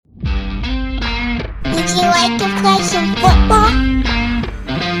Would you like to play some football?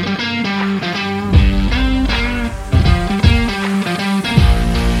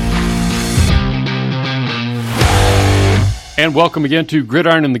 And welcome again to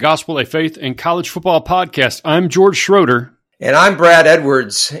Gridiron and the Gospel, a faith and college football podcast. I'm George Schroeder. And I'm Brad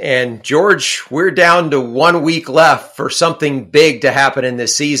Edwards. And George, we're down to 1 week left for something big to happen in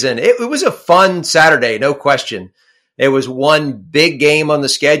this season. It was a fun Saturday, no question. There was one big game on the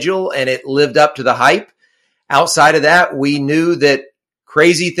schedule, and it lived up to the hype. Outside of that, we knew that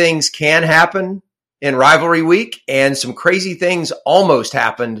crazy things can happen in rivalry week, and some crazy things almost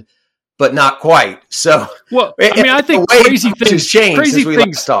happened, but not quite. So, well, I think crazy things changed since we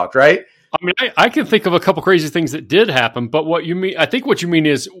last talked, right? I mean, I can think of a couple crazy things that did happen, but I think what you mean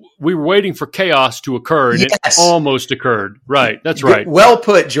is we were waiting for chaos to occur, and It almost occurred. Right, that's right. Well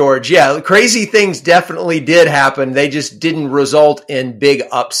put, George. Yeah, crazy things definitely did happen. They just didn't result in big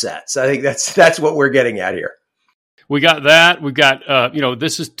upsets. I think that's what we're getting at here. We got that. We've got,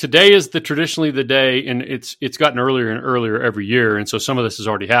 today is traditionally the day, and it's gotten earlier and earlier every year, and so some of this has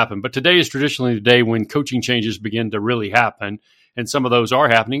already happened. But today is traditionally the day when coaching changes begin to really happen, and some of those are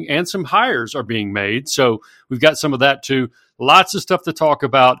happening, and some hires are being made. So we've got some of that too. Lots of stuff to talk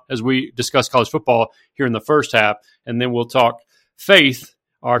about as we discuss college football here in the first half, and then we'll talk faith,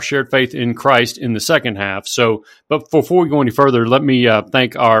 our shared faith in Christ, in the second half. So, but before we go any further, let me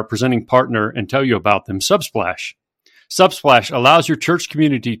thank our presenting partner and tell you about them, Subsplash. Subsplash allows your church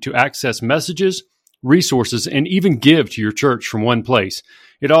community to access messages, resources, and even give to your church from one place.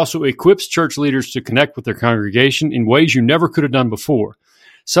 It also equips church leaders to connect with their congregation in ways you never could have done before.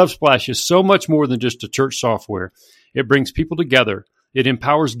 Subsplash is so much more than just a church software. It brings people together, it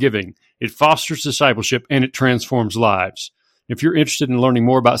empowers giving, it fosters discipleship, and it transforms lives. If you're interested in learning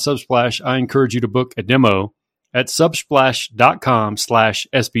more about Subsplash, I encourage you to book a demo at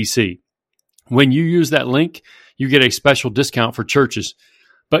subsplash.com/SBC. When you use that link, you get a special discount for churches,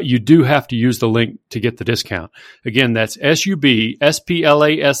 but you do have to use the link to get the discount. Again, that's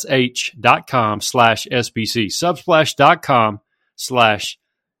subsplash.com/SBC,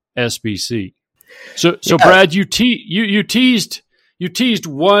 subsplash.com/SBC. So Brad, you teased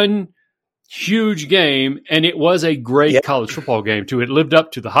one huge game, and it was a great college football game too. It lived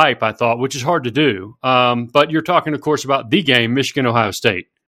up to the hype, I thought, which is hard to do. But you're talking, of course, about the game, Michigan-Ohio State.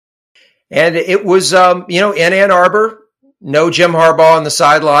 And it was, in Ann Arbor, no Jim Harbaugh on the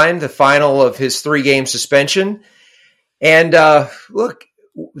sideline, the final of his 3-game suspension. And look,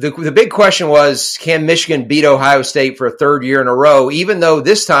 the big question was, can Michigan beat Ohio State for a third year in a row, even though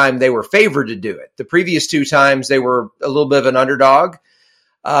this time they were favored to do it? The previous 2 times they were a little bit of an underdog.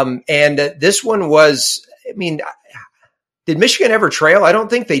 And this one was, did Michigan ever trail? I don't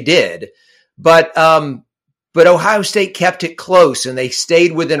think they did. But Ohio State kept it close, and they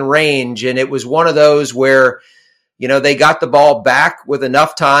stayed within range. And it was one of those where, they got the ball back with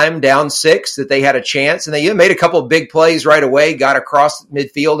enough time, down 6, that they had a chance. And they even made a couple of big plays right away, got across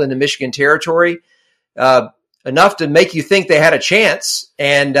midfield into Michigan territory, enough to make you think they had a chance.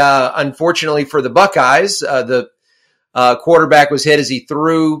 And unfortunately for the Buckeyes, the quarterback was hit as he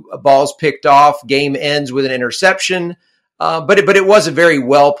threw, balls picked off, game ends with an interception. But it was a very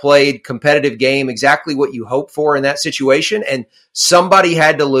well-played, competitive game, exactly what you hope for in that situation. And somebody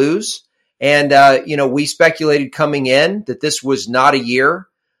had to lose. And, we speculated coming in that this was not a year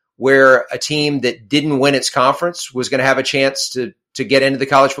where a team that didn't win its conference was going to have a chance to get into the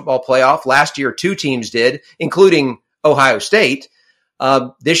college football playoff. Last year, 2 teams did, including Ohio State.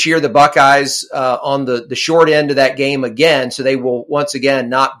 This year, the Buckeyes on the short end of that game again, so they will once again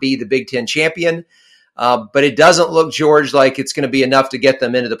not be the Big Ten champion. But it doesn't look, George, like it's going to be enough to get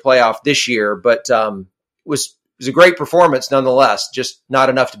them into the playoff this year. But it was a great performance nonetheless, just not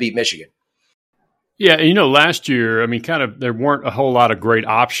enough to beat Michigan. Yeah, last year, there weren't a whole lot of great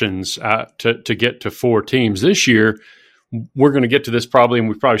options to get to 4 teams. This year, we're going to get to this probably, and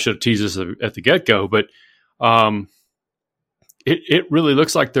we probably should have teased this at the get-go, but it really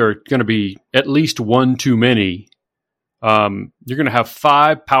looks like there are going to be at least one too many. You're going to have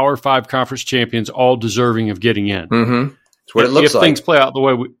 5 Power 5 conference champions, all deserving of getting in. Mm-hmm. That's what it looks like. If things play out the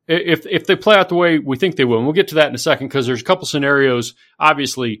way if they play out the way we think they will, and we'll get to that in a second, because there's a couple scenarios.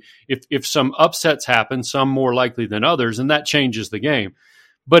 Obviously, if some upsets happen, some more likely than others, and that changes the game.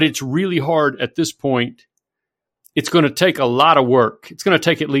 But it's really hard at this point. It's going to take a lot of work. It's going to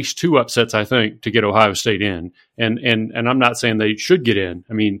take at least 2 upsets, I think, to get Ohio State in. And I'm not saying they should get in.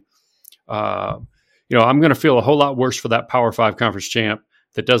 I'm going to feel a whole lot worse for that Power 5 conference champ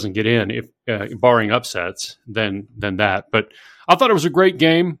that doesn't get in, if barring upsets, than that. But I thought it was a great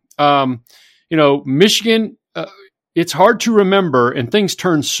game. Michigan, it's hard to remember, and things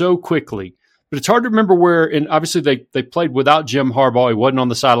turn so quickly. But it's hard to remember where, and obviously they played without Jim Harbaugh. He wasn't on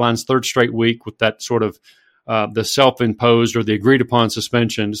the sidelines third straight week with that sort of the self-imposed or the agreed-upon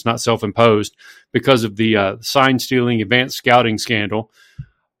suspension. It's not self-imposed because of the sign stealing, advanced scouting scandal.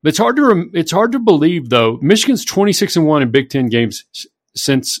 But it's hard to believe, though. Michigan's 26-1 in Big Ten games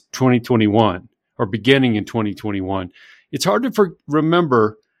since 2021 or beginning in 2021. It's hard to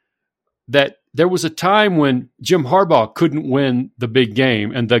remember that there was a time when Jim Harbaugh couldn't win the big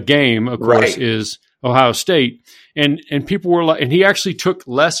game, and the game, of course, is Ohio State. And people were like, and he actually took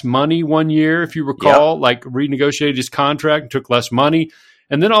less money one year, if you recall, like renegotiated his contract and took less money.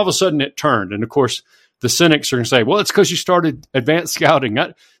 And then all of a sudden it turned. And of course, the cynics are going to say, well, it's because you started advanced scouting.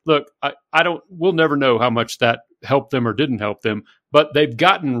 We'll never know how much that helped them or didn't help them, but they've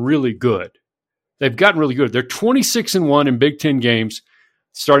gotten really good. They're 26-1 in Big Ten games,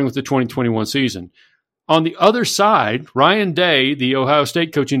 starting with the 2021 season. On the other side, Ryan Day, the Ohio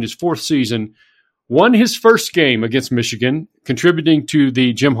State coach in his fourth season, won his first game against Michigan, contributing to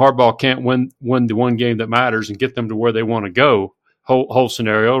the Jim Harbaugh can't win the one game that matters and get them to where they want to go whole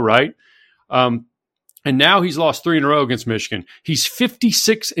scenario, right? And now he's lost 3 in a row against Michigan. He's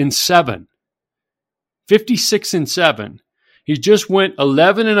 56-7. 56-7. He just went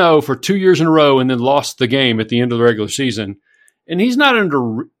 11-0 for 2 years in a row and then lost the game at the end of the regular season. And he's not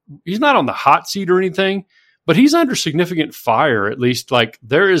on the hot seat or anything, but he's under significant fire, at least. Like,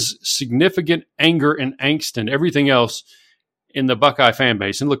 there is significant anger and angst and everything else in the Buckeye fan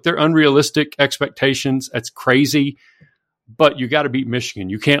base. And look, they're unrealistic expectations. That's crazy, but you got to beat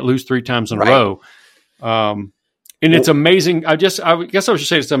Michigan. You can't lose 3 times in a row. And it's amazing. I guess I was just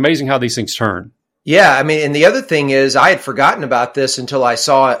saying it's amazing how these things turn. Yeah, I mean, and the other thing is, I had forgotten about this until I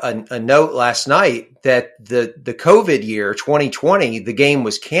saw a note last night that the COVID year, 2020, the game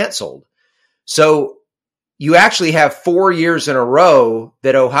was canceled. So you actually have 4 years in a row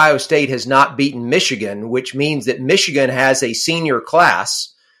that Ohio State has not beaten Michigan, which means that Michigan has a senior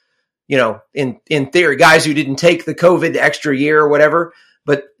class, in theory, guys who didn't take the COVID extra year or whatever,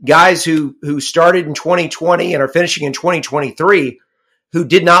 but guys who started in 2020 and are finishing in 2023 who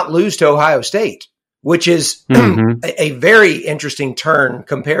did not lose to Ohio State, which is a very interesting turn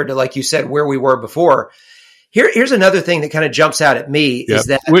compared to, like you said, where we were before. Here's another thing that kind of jumps out at me is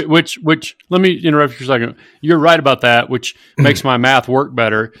that which let me interrupt you for a second. You're right about that, which makes my math work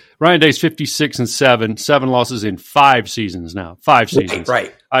better. Ryan Day's 56-7, 7 losses in 5 seasons now. 5 seasons.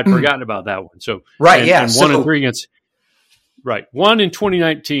 Right. I'd forgotten about that one. So and 1 and 3 against 1 in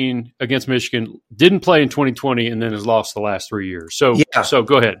 2019 against Michigan, didn't play in 2020, and then has lost the last 3 years. So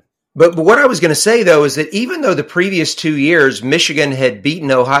go ahead. But what I was going to say, though, is that even though the previous 2 years Michigan had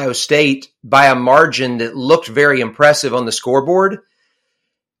beaten Ohio State by a margin that looked very impressive on the scoreboard,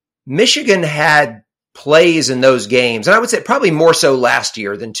 Michigan had plays in those games, and I would say probably more so last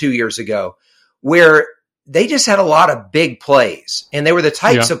year than 2 years ago, where they just had a lot of big plays. And they were the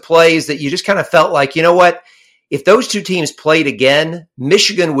types of plays that you just kind of felt like, you know what, if those two teams played again,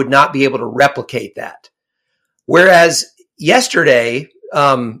 Michigan would not be able to replicate that. Whereas yesterday,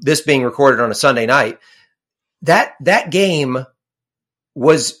 this being recorded on a Sunday night, that game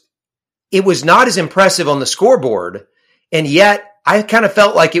was not as impressive on the scoreboard. And yet I kind of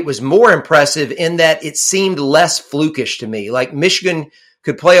felt like it was more impressive in that it seemed less flukish to me. Like Michigan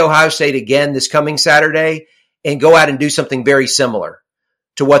could play Ohio State again this coming Saturday and go out and do something very similar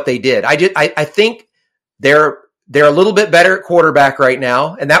to what they did. I think they're a little bit better at quarterback right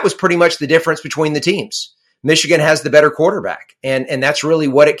now. And that was pretty much the difference between the teams. Michigan has the better quarterback. And that's really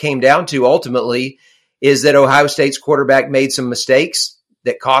what it came down to ultimately, is that Ohio State's quarterback made some mistakes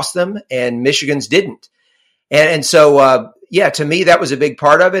that cost them and Michigan's didn't. And so, to me, that was a big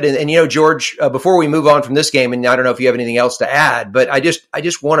part of it. And George, before we move on from this game, and I don't know if you have anything else to add, but I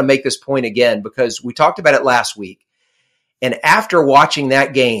just want to make this point again, because we talked about it last week. And after watching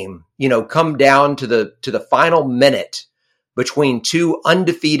that game, come down to the final minute between two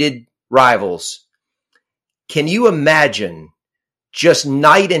undefeated rivals, can you imagine just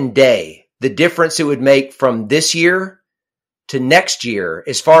night and day the difference it would make from this year to next year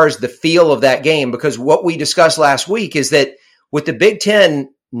as far as the feel of that game? Because what we discussed last week is that with the Big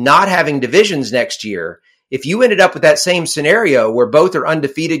Ten not having divisions next year, if you ended up with that same scenario where both are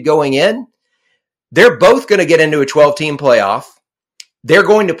undefeated going in, they're both going to get into a 12-team playoff. They're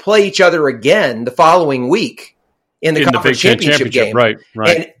going to play each other again the following week in the conference championship game. Right.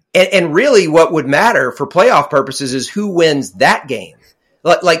 And really what would matter for playoff purposes is who wins that game.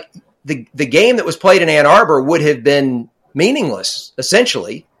 Like the game that was played in Ann Arbor would have been meaningless,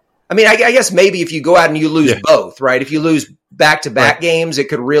 essentially. I mean, I guess maybe if you go out and you lose both, right? If you lose back-to-back games, it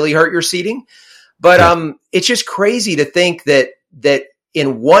could really hurt your seeding. But it's just crazy to think that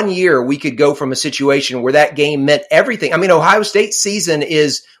in 1 year, we could go from a situation where that game meant everything. I mean, Ohio State's season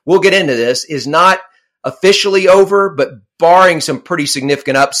is, we'll get into this, is not officially over, but barring some pretty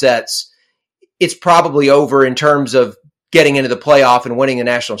significant upsets, it's probably over in terms of getting into the playoff and winning a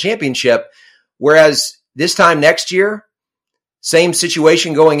national championship. Whereas this time next year, same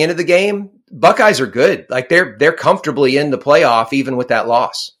situation going into the game, Buckeyes are good. Like they're comfortably in the playoff, even with that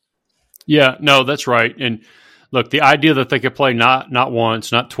loss. Yeah, no, that's right. And look, the idea that they could play not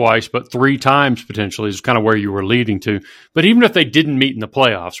once, not twice, but 3 times potentially is kind of where you were leading to. But even if they didn't meet in the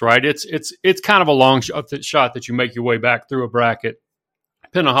playoffs, right, it's kind of a long shot that you make your way back through a bracket,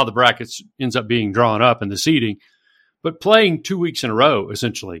 depending on how the brackets ends up being drawn up and the seeding. But playing 2 weeks in a row,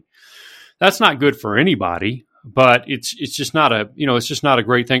 essentially, that's not good for anybody. But it's just not a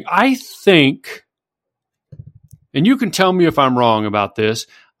great thing. I think, and you can tell me if I'm wrong about this,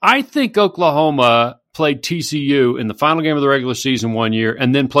 I think Oklahoma played TCU in the final game of the regular season 1 year,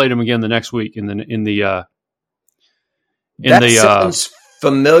 and then played them again the next week in the sounds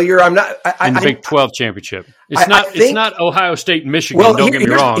familiar. I'm not in the Big 12 championship. It's not Ohio State and Michigan. Well, don't get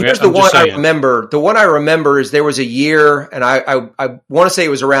me wrong. Here's the one I remember. The one I remember is there was a year, and I want to say it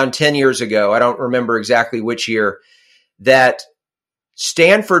was around 10 years ago. I don't remember exactly which year, that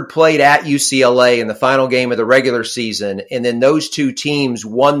Stanford played at UCLA in the final game of the regular season, and then those two teams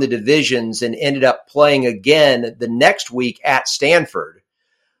won the divisions and ended up playing again the next week at Stanford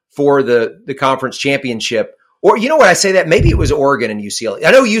for the conference championship. Or, you know what, I say that, maybe it was Oregon and UCLA.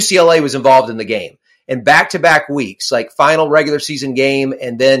 I know UCLA was involved in the game. And back-to-back weeks, like final regular season game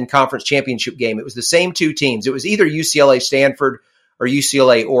and then conference championship game, it was the same two teams. It was either UCLA Stanford or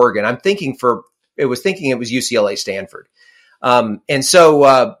UCLA Oregon. I'm thinking it was UCLA Stanford. And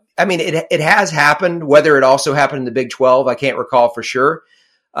so, I mean, it has happened. Whether it also happened in the Big 12, I can't recall for sure.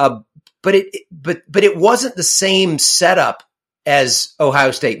 But it wasn't the same setup as Ohio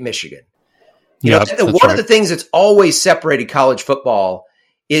State, Michigan. You know, one of the things that's always separated college football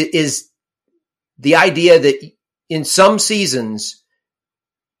is the idea that in some seasons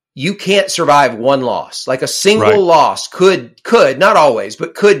you can't survive one loss. Like a single loss could, not always,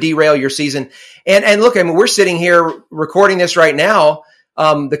 but could derail your season. And look, I mean, we're sitting here recording this right now.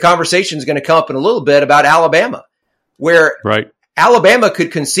 The conversation is going to come up in a little bit about Alabama, where Alabama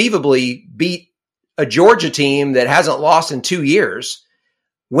could conceivably beat a Georgia team that hasn't lost in 2 years,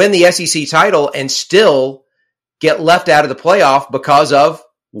 win the SEC title, and still get left out of the playoff because of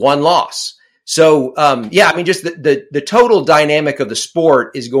one loss. So, I mean, just the total dynamic of the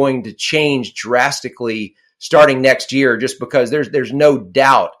sport is going to change drastically starting next year, just because there's no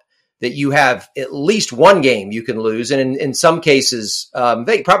doubt that you have at least one game you can lose. And in some cases,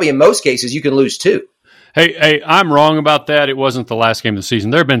 probably in most cases, you can lose 2. Hey, I'm wrong about that. It wasn't the last game of the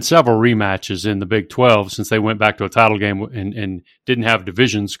season. There have been several rematches in the Big 12 since they went back to a title game and didn't have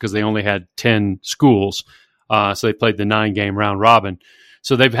divisions because they only had 10 schools. So they played the 9-game round robin.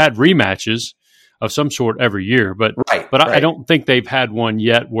 So they've had rematches of some sort every year. But I don't think they've had one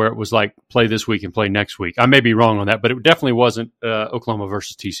yet where it was like play this week and play next week. I may be wrong on that, but it definitely wasn't Oklahoma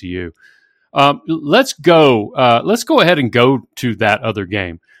versus TCU. Let's go ahead and go to that other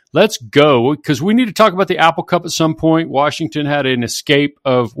game. Let's go, because we need to talk about the Apple Cup at some point. Washington had an escape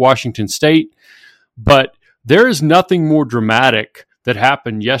of Washington State, but there is nothing more dramatic that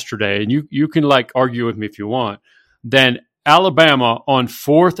happened yesterday, and you can like argue with me if you want, than Alabama on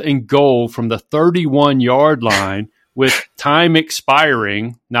 4th and goal from the 31-yard line with time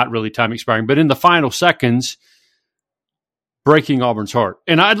expiring, not really time expiring, but in the final seconds, breaking Auburn's heart.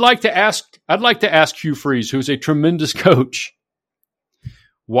 And I'd like to ask Hugh Freeze, who's a tremendous coach,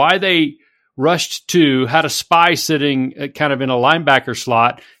 why they had a spy sitting kind of in a linebacker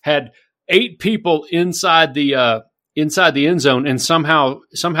slot, had 8 people inside the end zone, and somehow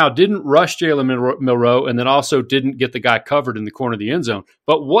didn't rush Jalen Milroe, and then also didn't get the guy covered in the corner of the end zone.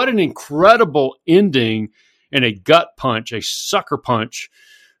 But what an incredible ending and a gut punch, a sucker punch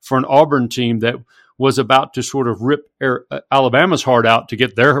for an Auburn team that was about to sort of rip Alabama's heart out to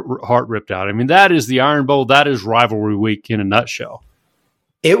get their heart ripped out. I mean, that is the Iron Bowl. That is rivalry week in a nutshell.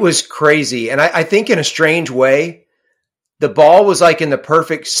 It was crazy. And I think in a strange way, the ball was like in the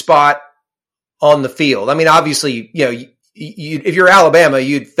perfect spot on the field. I mean, obviously, you know, if you're Alabama,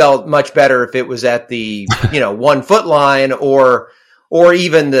 you'd felt much better if it was at the, 1 foot line or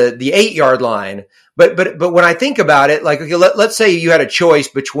even the 8-yard line. But when I think about it, like, okay, let's say you had a choice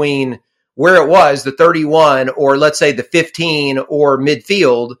between where it was, the 31, or let's say the 15 or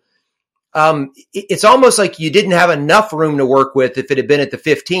midfield. It's almost like you didn't have enough room to work with if it had been at the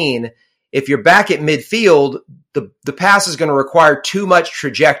 15. If you're back at midfield, the pass is going to require too much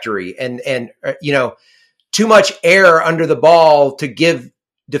trajectory and too much air under the ball to give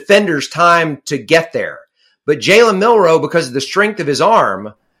defenders time to get there. But Jalen Milroe, because of the strength of his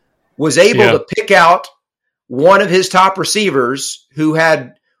arm, was able to pick out one of his top receivers who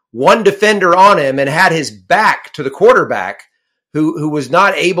had one defender on him and had his back to the quarterback who was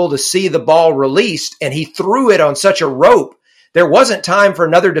not able to see the ball released, and he threw it on such a rope. There wasn't time for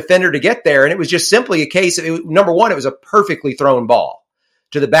another defender to get there, and it was just simply a case of, number one, it was a perfectly thrown ball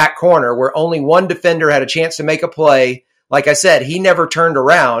to the back corner where only one defender had a chance to make a play. Like I said, he never turned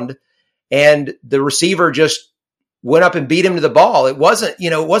around, and the receiver just went up and beat him to the ball. It wasn't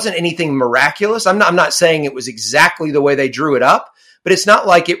anything miraculous. I'm not saying it was exactly the way they drew it up, but it's not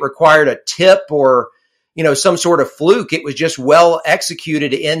like it required a tip or, some sort of fluke. It was just well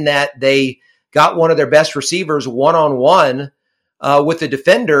executed in that they got one of their best receivers one-on-one with the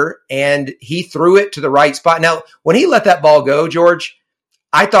defender, and he threw it to the right spot. Now, when he let that ball go, George,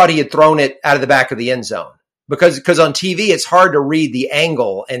 I thought he had thrown it out of the back of the end zone because on TV, it's hard to read the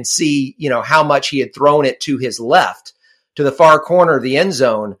angle and see, how much he had thrown it to his left, to the far corner of the end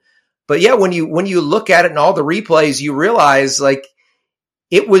zone. But yeah, when you look at it in all the replays, you realize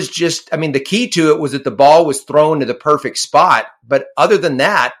it was just, the key to it was that the ball was thrown to the perfect spot. But other than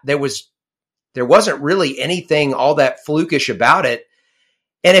that, there wasn't really anything all that flukish about it.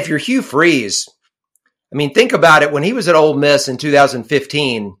 And if you're Hugh Freeze, think about it. When he was at Ole Miss in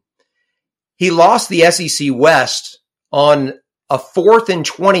 2015, he lost the SEC West on a 4th and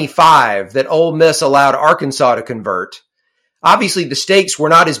 25 that Ole Miss allowed Arkansas to convert. Obviously, the stakes were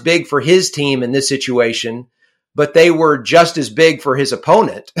not as big for his team in this situation, but they were just as big for his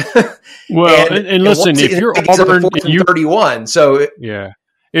opponent. Well, and listen, if you're Auburn, 31, so yeah.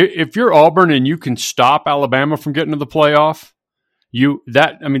 If you're Auburn and you can stop Alabama from getting to the playoff,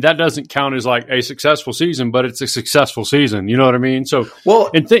 that doesn't count as like a successful season, but it's a successful season. You know what I mean? So,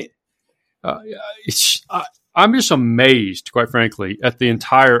 I'm just amazed, quite frankly, at the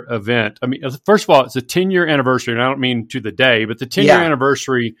entire event. First of all, it's a 10-year anniversary, and I don't mean to the day, but the 10-year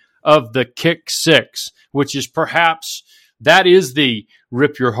anniversary of the kick six, which is perhaps that is the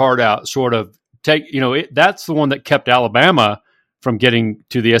rip your heart out sort of take. That's the one that kept Alabama from getting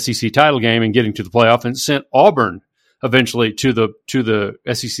to the SEC title game and getting to the playoff, and sent Auburn eventually to the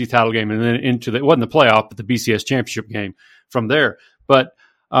SEC title game, and then into it wasn't the playoff, but the BCS championship game from there. But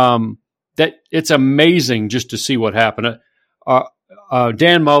that it's amazing just to see what happened.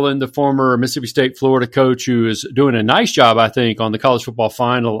 Dan Mullen, the former Mississippi State Florida coach, who is doing a nice job, I think, on the college football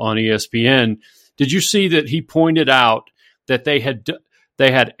final on ESPN. Did you see that he pointed out that they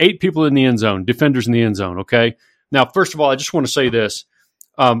had 8 people in the end zone, defenders in the end zone? Okay. Now, first of all, I just want to say this.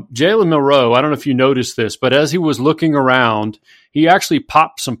 Jalen Milroe, I don't know if you noticed this, but as he was looking around, he actually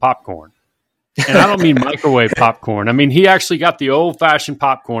popped some popcorn. And I don't mean microwave popcorn. He actually got the old-fashioned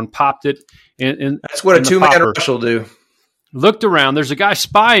popcorn, popped it in. That's what a two-man rush will do. Looked around. There's a guy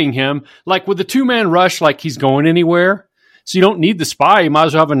spying him. Like with the two-man rush, like he's going anywhere. So you don't need the spy. You might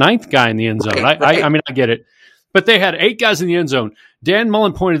as well have a 9th guy in the end zone. Right. I get it. But they had 8 guys in the end zone. Dan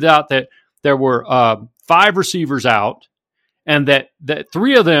Mullen pointed out that there were 5 receivers out, and that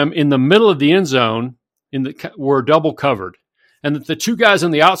 3 of them in the middle of the end zone were double covered, and that the 2 guys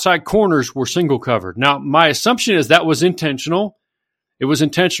in the outside corners were single covered. Now, my assumption is that was intentional. It was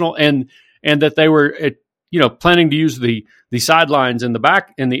intentional, and that they were planning to use the sidelines in the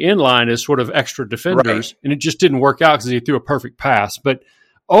back and the end line as sort of extra defenders, and it just didn't work out because he threw a perfect pass. But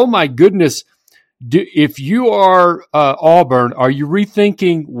oh my goodness. If you are Auburn, are you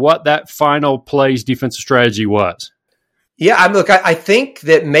rethinking what that final play's defensive strategy was? Yeah, I think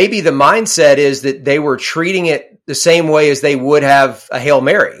that maybe the mindset is that they were treating it the same way as they would have a Hail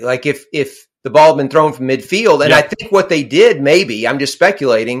Mary. Like if the ball had been thrown from midfield. And I think what they did, maybe, I'm just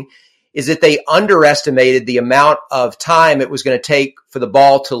speculating, is that they underestimated the amount of time it was going to take for the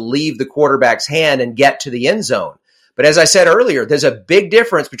ball to leave the quarterback's hand and get to the end zone. But as I said earlier, there's a big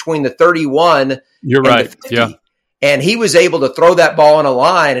difference between the 31 You're and right. the 50. Yeah. And he was able to throw that ball on a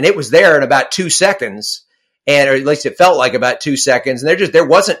line, and it was there in about 2 seconds, or at least it felt like about 2 seconds. And there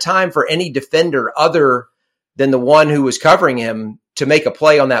wasn't time for any defender other than the one who was covering him to make a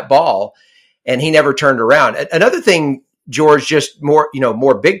play on that ball, and he never turned around. Another thing, George, just more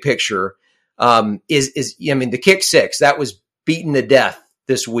big picture, is the kick six that was beaten to death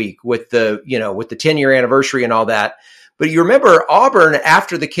this week with the 10-year anniversary and all that. But you remember Auburn,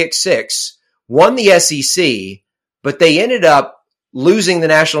 after the kick six, won the SEC, but they ended up losing the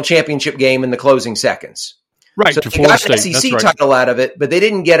national championship game in the closing seconds. Right. So to they Florida got an State. SEC That's right. title out of it, but they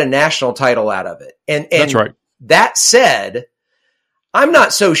didn't get a national title out of it. And That's right. That said, I'm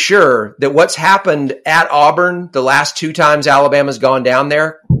not so sure that what's happened at Auburn the last 2 times Alabama's gone down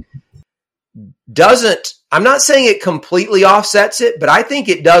there, I'm not saying it completely offsets it, but I think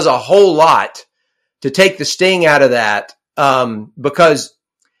it does a whole lot to take the sting out of that. Because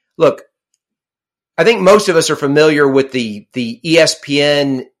look, I think most of us are familiar with the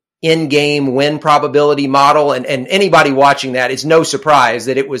ESPN in-game win probability model. And anybody watching that, it's no surprise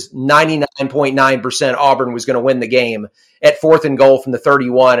that it was 99.9% Auburn was going to win the game at 4th and goal from the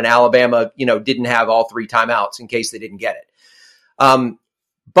 31, and Alabama, didn't have all 3 timeouts in case they didn't get it.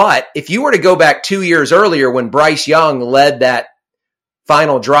 But if you were to go back 2 years earlier when Bryce Young led that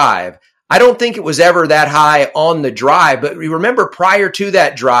final drive, I don't think it was ever that high on the drive. But remember, prior to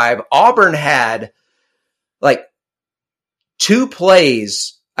that drive, Auburn had like 2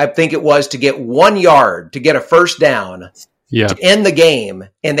 plays, I think it was, to get 1 yard, to get a first down, to end the game.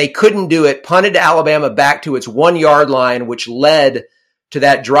 And they couldn't do it, punted Alabama back to its 1 yard line, which led to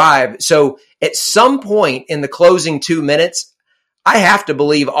that drive. So at some point in the closing 2 minutes, I have to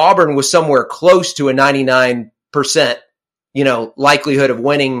believe Auburn was somewhere close to a 99%, likelihood of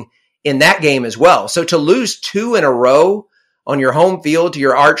winning in that game as well. So to lose 2 in a row on your home field to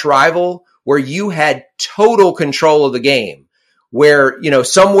your arch rival, where you had total control of the game, where,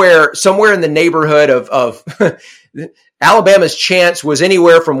 somewhere in the neighborhood of Alabama's chance was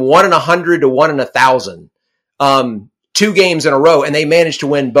anywhere from 1 in 100 to 1 in 1,000. 2 games in a row, and they managed to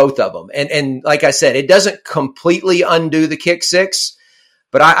win both of them. And like I said, it doesn't completely undo the kick six,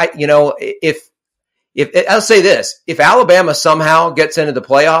 but if I'll say this, if Alabama somehow gets into the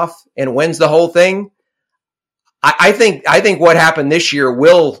playoff and wins the whole thing, I think what happened this year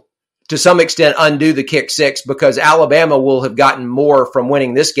will, to some extent, undo the kick six, because Alabama will have gotten more from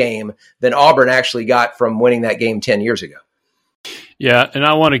winning this game than Auburn actually got from winning that game 10 years ago. Yeah, and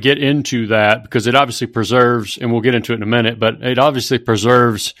I want to get into that because it obviously preserves, and we'll get into it in a minute, but it obviously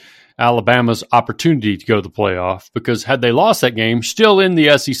preserves Alabama's opportunity to go to the playoff, because had they lost that game, still in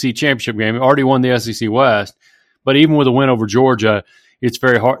the SEC championship game, already won the SEC West, but even with a win over Georgia, it's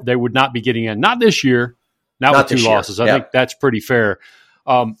very hard. They would not be getting in. Not this year, not with 2 losses. I think that's pretty fair.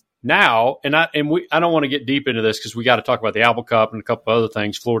 Now, I don't want to get deep into this because we got to talk about the Apple Cup and a couple other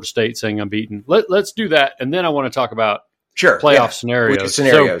things, Florida State saying unbeaten. Let's do that, and then I want to talk about playoff scenarios.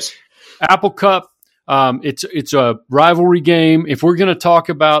 So, Apple Cup, it's a rivalry game. If we're going to talk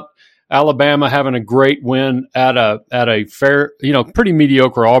about Alabama having a great win at a fair, pretty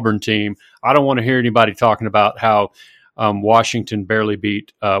mediocre Auburn team, I don't want to hear anybody talking about how Washington barely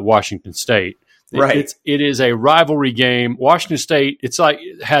beat Washington State. Right. It is a rivalry game. Washington State,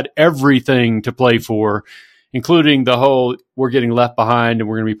 had everything to play for, including the whole we're getting left behind and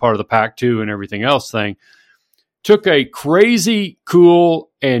we're going to be part of the Pac-2 and everything else thing. Took a crazy, cool,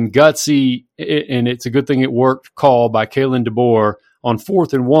 and gutsy, and it's a good thing it worked, call by Kalen DeBoer on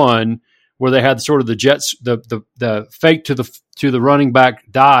 4th and 1, where they had sort of the jets, the fake to the running back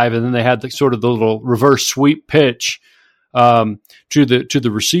dive, and then they had the sort of the little reverse sweep pitch to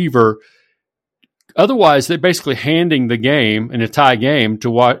the receiver. Otherwise, they're basically handing the game in a tie game to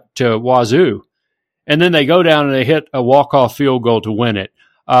Wazoo, and then they go down and they hit a walk-off field goal to win it.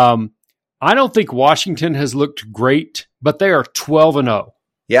 I don't think Washington has looked great, but they are 12-0.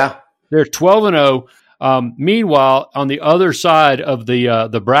 Yeah. They're 12-0. Meanwhile, on the other side of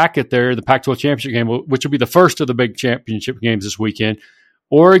the bracket there, the Pac-12 championship game, which will be the first of the big championship games this weekend,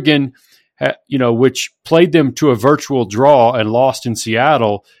 Oregon, which played them to a virtual draw and lost in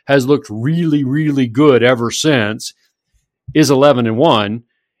Seattle, has looked really, really good ever since, is 11-1.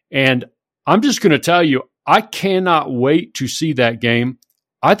 And I'm just going to tell you, I cannot wait to see that game.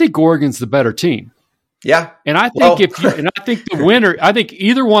 I think Oregon's the better team. Yeah. And I think I think the winner, I think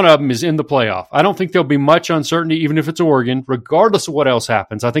either one of them is in the playoff. I don't think there'll be much uncertainty, even if it's Oregon, regardless of what else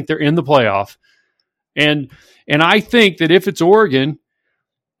happens. I think they're in the playoff. And I think that if it's Oregon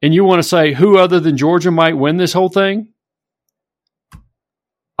and you want to say who other than Georgia might win this whole thing,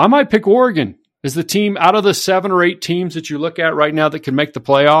 I might pick Oregon as the team out of the 7 or 8 teams that you look at right now that can make the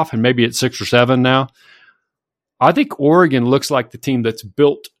playoff, and maybe it's 6 or 7 now. I think Oregon looks like the team that's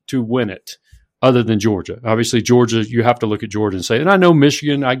built to win it, other than Georgia. Obviously, Georgia, you have to look at Georgia and say, and I know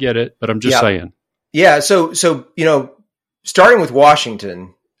Michigan, I get it, but I'm just saying. Yeah, so starting with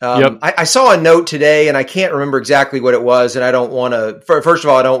Washington, I saw a note today, and I can't remember exactly what it was, and I don't want to, first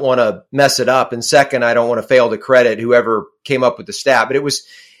of all, I don't want to mess it up, and second, I don't want to fail to credit whoever came up with the stat, but it was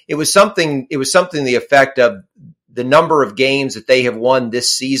something to the effect of the number of games that they have won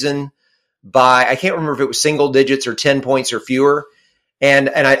this season by, I can't remember if it was single digits or 10 points or fewer. And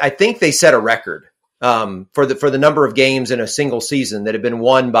I think they set a record for the number of games in a single season that have been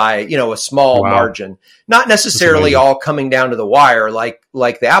won by, a small margin, not necessarily all coming down to the wire like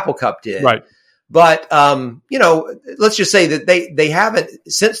the Apple Cup did. Right. But, let's just say that they haven't,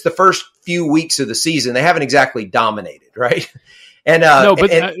 since the first few weeks of the season, they haven't exactly dominated, right? And no,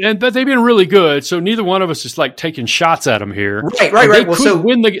 but they've been really good. So neither one of us is like taking shots at them here.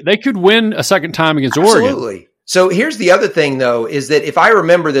 Right. They could win a second time against Oregon. Absolutely. So here's the other thing, though, is that if I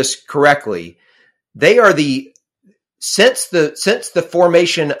remember this correctly, they are since the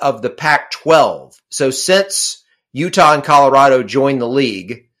formation of the Pac-12. So since Utah and Colorado joined the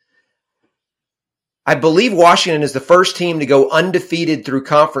league, I believe Washington is the first team to go undefeated through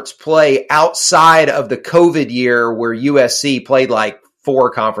conference play outside of the COVID year where USC played like 4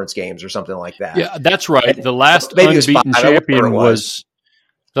 conference games or something like that. Yeah, that's right. The last unbeaten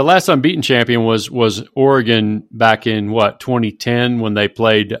champion was Oregon back in 2010 when they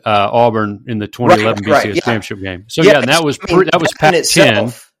played Auburn in the 2011 BCS championship game. So and that was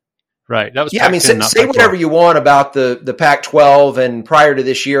Pac-10. Right. That was Pac-10, say whatever you want about the Pac-12 and prior to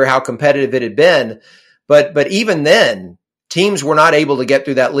this year, how competitive it had been. But even then, teams were not able to get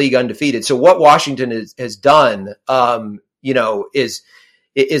through that league undefeated. So what Washington has done,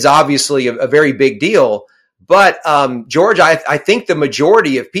 is obviously a very big deal. But George, I think the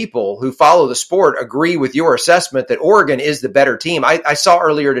majority of people who follow the sport agree with your assessment that Oregon is the better team. I saw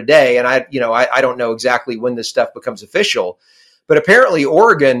earlier today, and I don't know exactly when this stuff becomes official, but apparently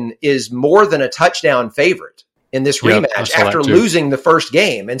Oregon is more than a touchdown favorite in this rematch after losing the first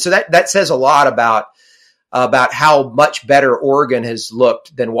game. And so that says a lot about how much better Oregon has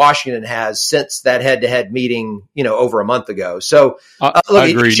looked than Washington has since that head-to-head meeting, over a month ago. So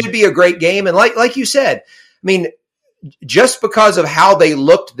it should be a great game. And like you said, I mean, just because of how they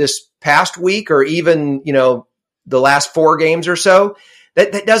looked this past week or even, the last 4 games or so,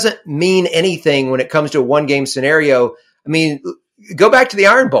 that doesn't mean anything when it comes to a one-game scenario. I mean, go back to the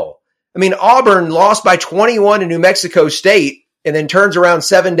Iron Bowl. I mean, Auburn lost by 21 to New Mexico State and then turns around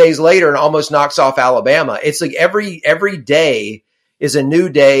 7 days later and almost knocks off Alabama. It's like every day is a new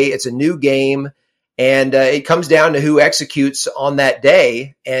day. It's a new game. And it comes down to who executes on that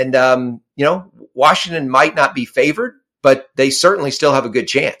day. And, Washington might not be favored, but they certainly still have a good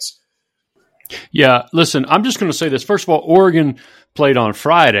chance. Yeah, listen, I'm just going to say this. First of all, Oregon played on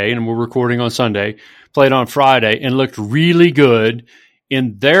Friday, and we're recording on Sunday, played on Friday and looked really good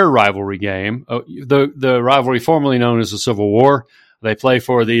in their rivalry game, the rivalry formerly known as the Civil War. They play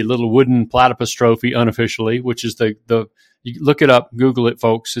for the little wooden platypus trophy unofficially, which is you look it up, Google it,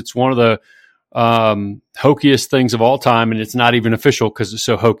 folks. It's one of the hokiest things of all time, and it's not even official because it's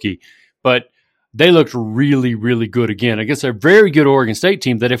so hokey. But they looked really, really good again against a very good Oregon State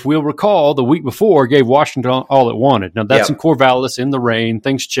team that, if we'll recall, the week before gave Washington all it wanted. Now, that's in Corvallis in the rain.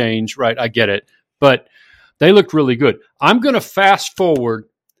 Things change, right? I get it. But they looked really good. I'm going to fast forward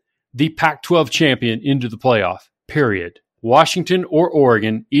the Pac-12 champion into the playoff, period. Washington or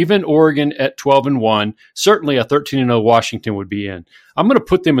Oregon, even Oregon at 12-1, certainly a 13-0 Washington would be in. I'm going to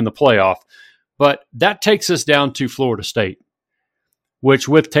put them in the playoff. But that takes us down to Florida State, which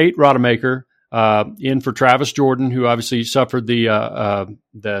with Tate Rodemaker, in for Travis Jordan, who obviously suffered the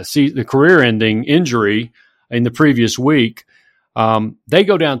career-ending injury in the previous week. They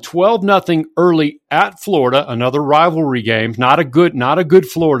go down 12-0 early at Florida, another rivalry game. Not a good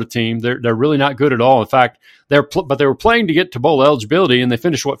Florida team. They're really not good at all. In fact, but they were playing to get to bowl eligibility, and they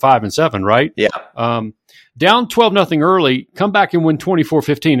finished 5-7, right? Yeah. Down 12-0 early, come back and win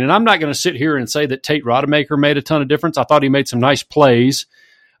 24-15. And I'm not going to sit here and say that Tate Rodemaker made a ton of difference. I thought he made some nice plays.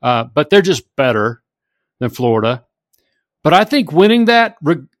 But they're just better than Florida. But I think winning that,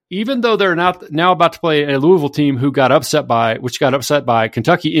 even though they're now about to play a Louisville team which got upset by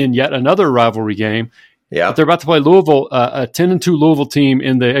Kentucky in yet another rivalry game. Yeah, but they're about to play Louisville, a 10-2 Louisville team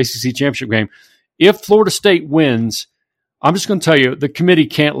in the ACC championship game. If Florida State wins, I'm just going to tell you, the committee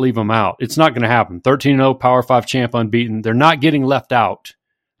can't leave them out. It's not going to happen. 13-0 Power 5 champ unbeaten. They're not getting left out.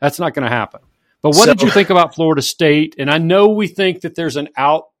 That's not going to happen. But what did you think about Florida State? And I know we think that there's an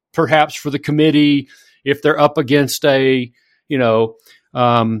out perhaps for the committee if they're up against some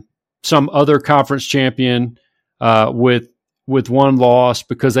other conference champion with one loss,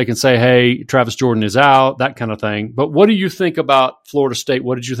 because they can say, hey, Travis Jordan is out, that kind of thing. But what do you think about Florida State?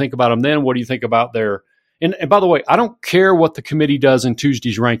 What did you think about them then? What do you think about their – and by the way, I don't care what the committee does in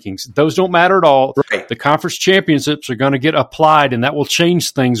Tuesday's rankings. Those don't matter at all. Right. The conference championships are going to get applied, and that will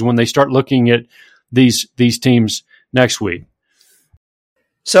change things when they start looking at these teams next week.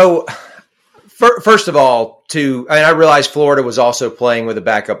 So, first of all, I realize Florida was also playing with a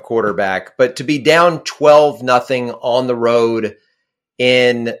backup quarterback, but to be down 12-0 on the road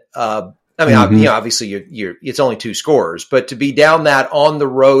in, obviously it's only 2 scores, but to be down that on the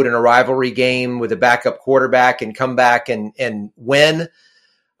road in a rivalry game with a backup quarterback and come back and win,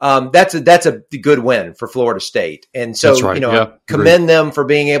 That's a good win for Florida State. And so, That's right. Commend them for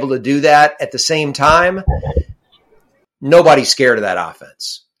being able to do that. At the same time, nobody's scared of that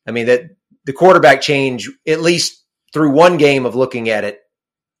offense. I mean, that the quarterback change, at least through one game of looking at it,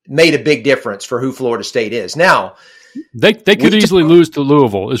 made a big difference for who Florida State is. Now, they could easily lose to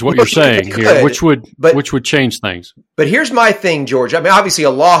Louisville, is what you're saying here, which would change things. But here's my thing, George. I mean, obviously, a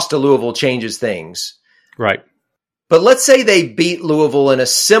loss to Louisville changes things, right? But let's say they beat Louisville in a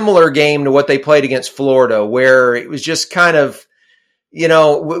similar game to what they played against Florida, where it was just kind of, there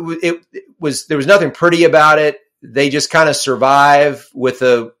was nothing pretty about it. They just kind of survive with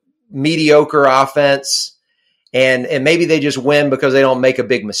a mediocre offense, and maybe they just win because they don't make a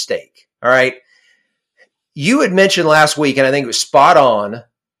big mistake. All right. You had mentioned last week, and I think it was spot on,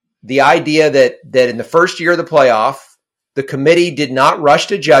 the idea that in the first year of the playoff, the committee did not rush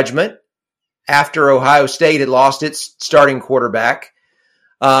to judgment after Ohio State had lost its starting quarterback.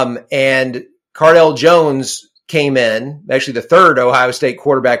 And Cardell Jones came in, actually the third Ohio State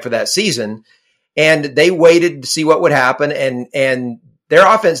quarterback for that season, and they waited to see what would happen. And their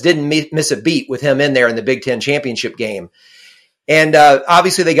offense didn't miss a beat with him in there in the Big Ten championship game. And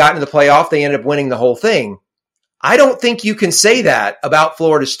obviously they got into the playoff. They ended up winning the whole thing. I don't think you can say that about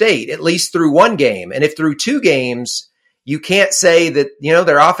Florida State, at least through one game. And if through two games, you can't say that,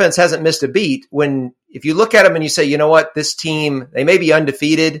 their offense hasn't missed a beat. If you look at them and you say, you know what, this team, they may be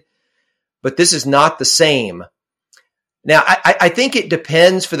undefeated, but this is not the same. Now, I think it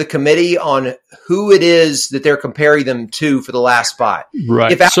depends for the committee on who it is that they're comparing them to for the last spot.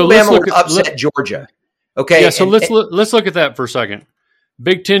 Right. If Alabama were to upset Georgia, okay. Yeah. So let's look at that for a second.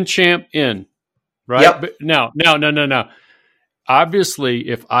 Big Ten champ in, right? Yep. But no. Obviously,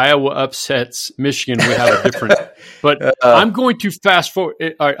 if Iowa upsets Michigan, we have a different. But I'm going to fast forward.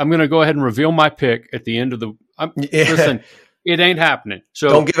 All right, I'm going to go ahead and reveal my pick at the end of the. Listen, it ain't happening. So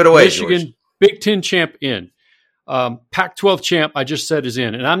don't give it away, Michigan, George. Big Ten champ in. Pac-12 champ, I just said, is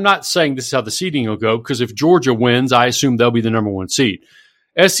in. And I'm not saying this is how the seeding will go, because if Georgia wins, I assume they'll be the number one seed.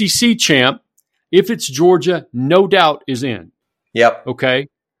 SEC champ, if it's Georgia, no doubt is in. Yep. Okay.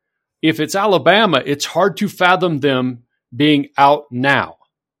 If it's Alabama, it's hard to fathom them being out now.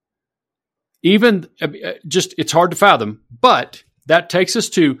 It's hard to fathom. But that takes us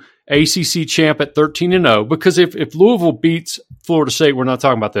to ACC champ at 13-0, because if Louisville beats Florida State, we're not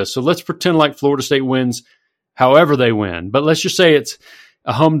talking about this. So let's pretend like Florida State wins however they win. But let's just say it's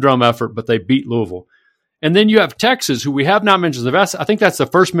a humdrum effort, but they beat Louisville. And then you have Texas, who we have not mentioned. I think that's the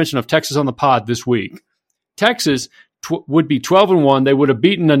first mention of Texas on the pod this week. Texas would be 12-1. They would have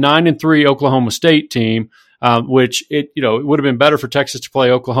beaten a 9-3 Oklahoma State team, which it would have been better for Texas to play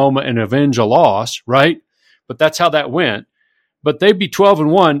Oklahoma and avenge a loss, right? But that's how that went. But they'd be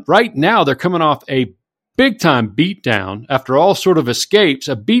 12-1. Right now, they're coming off a big-time beatdown after all sort of escapes,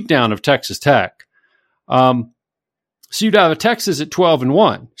 a beatdown of Texas Tech. So you'd have a Texas at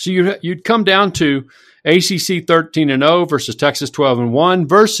 12-1. So you'd come down to ACC 13-0 versus Texas 12-1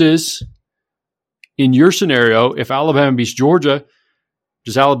 versus, in your scenario, if Alabama beats Georgia,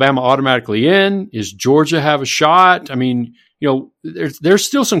 does Alabama automatically in? Is Georgia have a shot? I mean, there's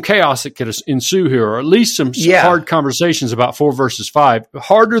still some chaos that could ensue here, or at least some hard conversations about 4 versus 5,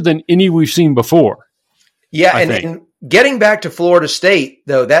 harder than any we've seen before. Yeah, and getting back to Florida State,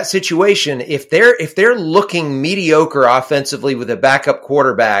 though, that situation, if they're looking mediocre offensively with a backup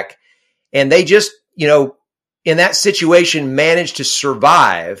quarterback, and they just, in that situation manage to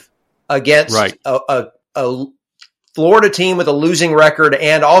survive against a Florida team with a losing record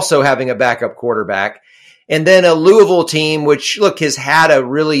and also having a backup quarterback, and then a Louisville team, which, look, has had a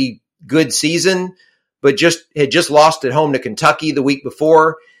really good season, but had just lost at home to Kentucky the week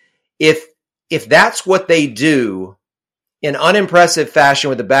before. If that's what they do in unimpressive fashion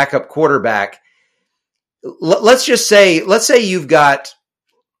with a backup quarterback, let's say you've got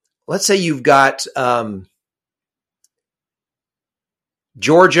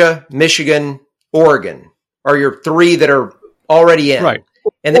Georgia, Michigan, Oregon are your three that are already in. Right.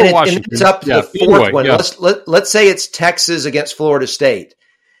 And then it's up to the fourth one. Yeah. Let's say it's Texas against Florida State.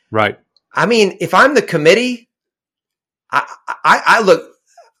 Right. I mean, if I'm the committee, I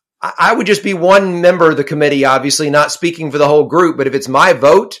would just be one member of the committee, obviously not speaking for the whole group, but if it's my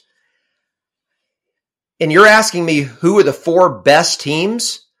vote and you're asking me who are the 4 best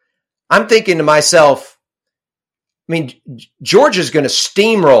teams, I'm thinking to myself, I mean, Georgia's going to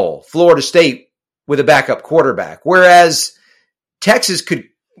steamroll Florida State with a backup quarterback, whereas Texas could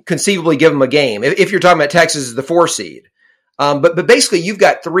conceivably give them a game if you're talking about Texas as the 4 seed. But basically, you've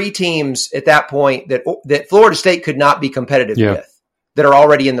got 3 teams at that point that Florida State could not be competitive with, that are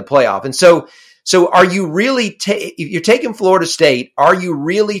already in the playoff. And so So are you really, if you're taking Florida State, are you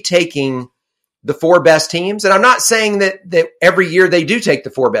really taking the 4 best teams? And I'm not saying that every year they do take the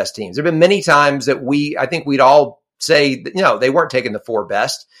 4 best teams. There have been many times that I think we'd all say that, they weren't taking the 4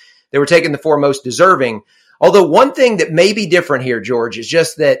 best. They were taking the 4 most deserving. Although one thing that may be different here, George, is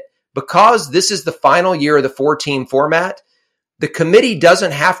just that because this is the final year of the 4-team format, the committee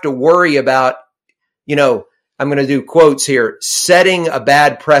doesn't have to worry about, I'm going to do quotes here, setting a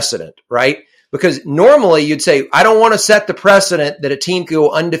bad precedent, right? Because normally you'd say, I don't want to set the precedent that a team could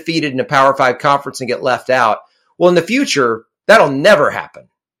go undefeated in a Power 5 conference and get left out. Well, in the future, that'll never happen.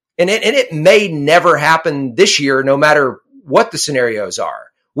 And it may never happen this year, no matter what the scenarios are.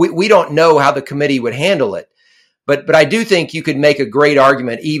 We don't know how the committee would handle it. But I do think you could make a great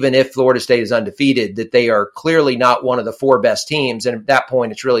argument, even if Florida State is undefeated, that they are clearly not one of the 4 best teams. And at that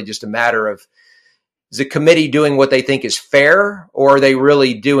point, it's really just a matter of, is the committee doing what they think is fair, or are they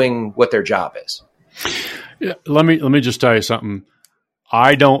really doing what their job is? Yeah, let me just tell you something.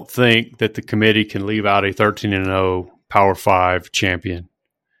 I don't think that the committee can leave out a 13-0 Power 5 champion,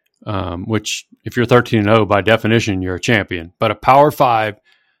 which if you're 13-0, by definition, you're a champion. But a Power 5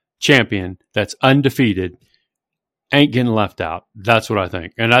 champion that's undefeated ain't getting left out. That's what I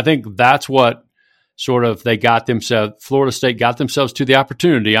think. And I think that's what sort of Florida State got themselves to the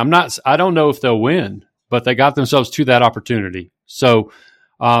opportunity. I don't know if they'll win, but they got themselves to that opportunity. So,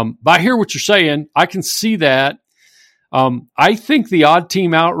 but I hear what you're saying. I can see that. I think the odd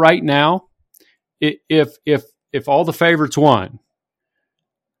team out right now, if all the favorites won,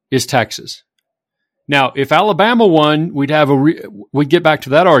 is Texas. Now, if Alabama won, we'd get back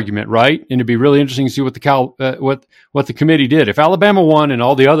to that argument, right? And it'd be really interesting to see what the committee did. If Alabama won and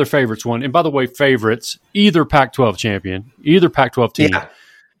all the other favorites won, and by the way, favorites, either Pac-12 champion, either Pac-12 team. Yeah.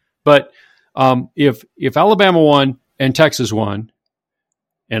 But if Alabama won and Texas won,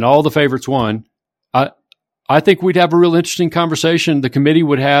 and all the favorites won, I think we'd have a real interesting conversation. The committee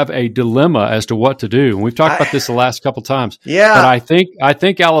would have a dilemma as to what to do. And we've talked about this the last couple of times. Yeah. But I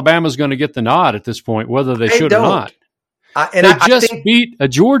think Alabama's going to get the nod at this point, whether they should or not. They beat a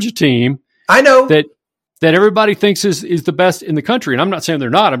Georgia team. I know that everybody thinks is the best in the country. And I'm not saying they're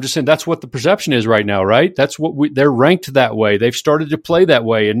not. I'm just saying that's what the perception is right now, right? That's what they're ranked that way. They've started to play that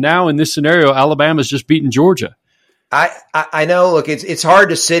way. And now in this scenario, Alabama's just beaten Georgia. I know, look, it's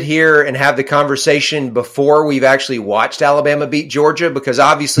hard to sit here and have the conversation before we've actually watched Alabama beat Georgia, because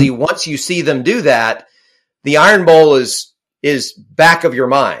obviously once you see them do that, the Iron Bowl is back of your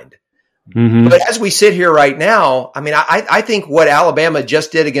mind. Mm-hmm. But as we sit here right now, I mean, I think what Alabama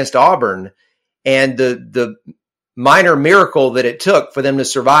just did against Auburn and the minor miracle that it took for them to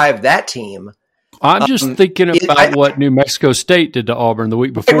survive that team. I'm just thinking about what New Mexico State did to Auburn the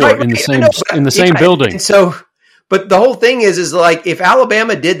week before in the same building. And so, but the whole thing is like, if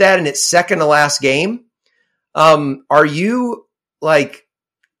Alabama did that in its second to last game, are you able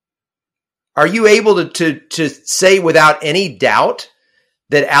to say without any doubt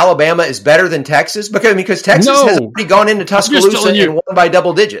that Alabama is better than Texas? Because Texas has already gone into Tuscaloosa and won by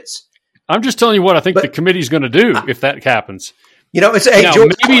double digits. I'm just telling you what I think the committee's going to do if that happens. George,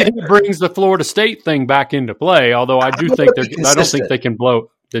 maybe it brings the Florida State thing back into play. Although I don't think they can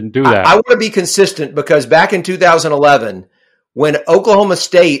didn't do that. I want to be consistent, because back in 2011, when Oklahoma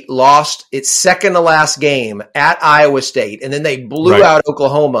State lost its second to last game at Iowa State, and then they blew out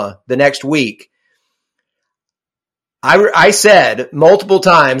Oklahoma the next week, I said multiple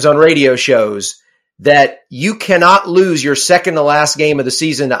times on radio shows that you cannot lose your second to last game of the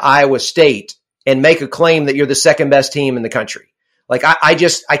season to Iowa State and make a claim that you're the second best team in the country. Like I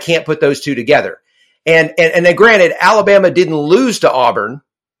can't put those two together. And then granted, Alabama didn't lose to Auburn.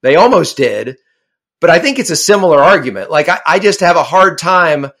 They almost did, but I think it's a similar argument. Like I just have a hard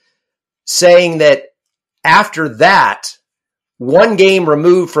time saying that after that, one game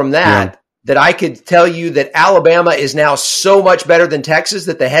removed from that, that I could tell you that Alabama is now so much better than Texas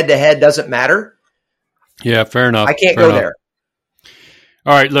that the head-to-head doesn't matter. Yeah, fair enough. I can't go there.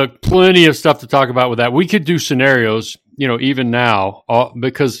 All right, look, plenty of stuff to talk about with that. We could do scenarios, even now,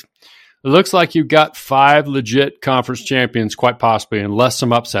 because it looks like you've got 5 legit conference champions, quite possibly, unless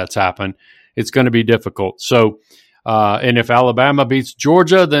some upsets happen. It's going to be difficult. So, and if Alabama beats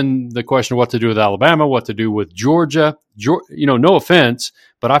Georgia, then the question of what to do with Alabama, what to do with Georgia. No offense,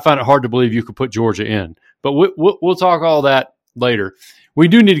 but I find it hard to believe you could put Georgia in. But we'll talk all that later. We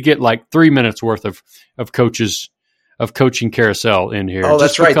do need to get like 3 minutes worth of coaching carousel in here. Oh,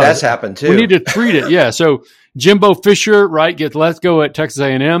 that's right. That's happened too. We need to treat it. Yeah. So Jimbo Fisher, right, let's go at Texas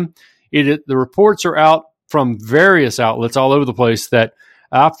A&M. The reports are out from various outlets all over the place that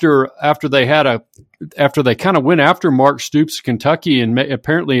after they kind of went after Mark Stoops, Kentucky, and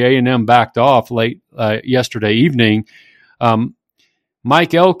apparently A&M backed off late yesterday evening.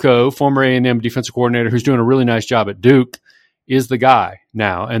 Mike Elko, former A&M defensive coordinator, who's doing a really nice job at Duke, is the guy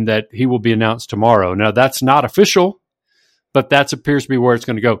now, and that he will be announced tomorrow. Now, that's not official, but that appears to be where it's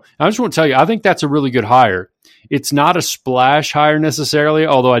going to go. I just want to tell you, I think that's a really good hire. It's not a splash hire necessarily,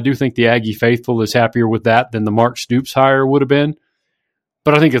 although I do think the Aggie faithful is happier with that than the Mark Stoops hire would have been.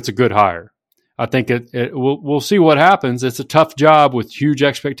 But I think it's a good hire. I think we'll see what happens. It's a tough job with huge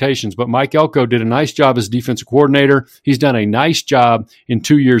expectations, but Mike Elko did a nice job as defensive coordinator. He's done a nice job in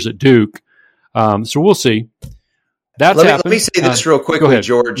 2 years at Duke. So we'll see. Let me say this real quickly,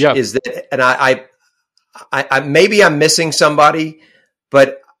 George. Yeah. Is that, and I maybe I'm missing somebody,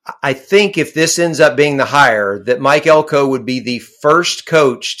 but I think if this ends up being the hire, that Mike Elko would be the first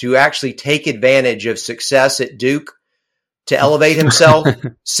coach to actually take advantage of success at Duke to elevate himself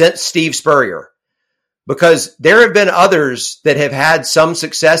since Steve Spurrier. Because there have been others that have had some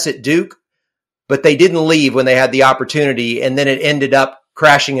success at Duke, but they didn't leave when they had the opportunity, and then it ended up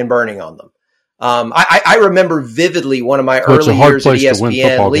crashing and burning on them. I remember vividly one of my early years at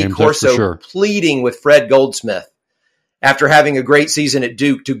ESPN, Lee Corso pleading with Fred Goldsmith after having a great season at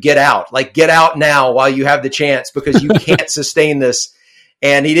Duke to get out. Like, get out now while you have the chance, because you can't sustain this.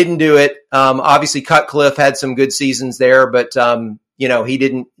 And he didn't do it. Obviously, Cutcliffe had some good seasons there, but he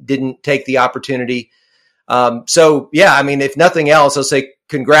didn't take the opportunity. So yeah, I mean, if nothing else, I'll say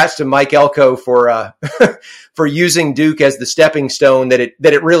congrats to Mike Elko for for using Duke as the stepping stone that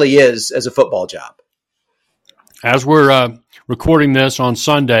it really is as a football job. As we're recording this on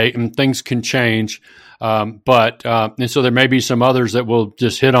Sunday, and things can change, but so there may be some others that we'll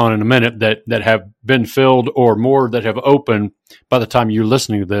just hit on in a minute that have been filled, or more that have opened by the time you're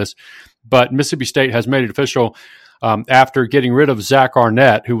listening to this. But Mississippi State has made it official after getting rid of Zach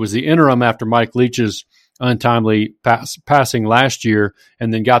Arnett, who was the interim after Mike Leach's untimely passing last year,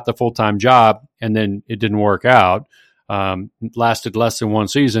 and then got the full-time job, and then it didn't work out. Lasted less than one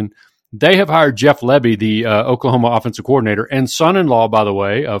season. They have hired Jeff Lebby, the Oklahoma offensive coordinator, and son-in-law, by the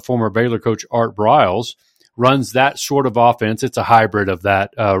way, former Baylor coach Art Briles, runs that sort of offense. It's a hybrid of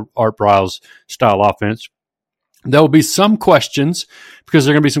that Art Briles style offense. There will be some questions, because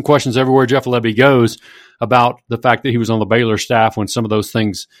there are going to be some questions everywhere Jeff Lebby goes about the fact that he was on the Baylor staff when some of those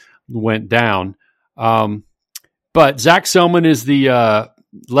things went down. But Zach Selman is the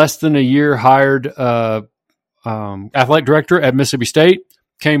less than a year hired athletic director at Mississippi State.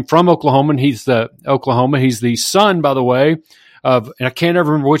 Came from Oklahoma, and he's the son, by the way, of, and I can't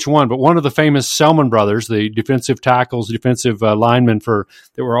ever remember which one, but one of the famous Selman brothers, the defensive linemen that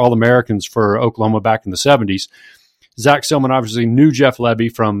were All-Americans for Oklahoma back in the 70s. Zach Selman obviously knew Jeff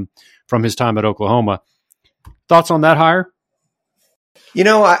Lebby from his time at Oklahoma. Thoughts on that hire? You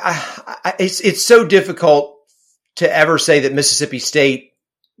know, it's so difficult to ever say that Mississippi State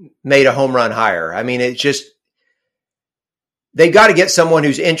made a home run hire. I mean, they got to get someone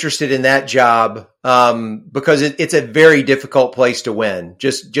who's interested in that job, because it's a very difficult place to win.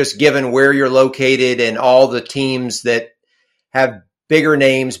 Just given where you're located and all the teams that have bigger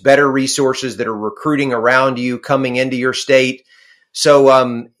names, better resources that are recruiting around you coming into your state.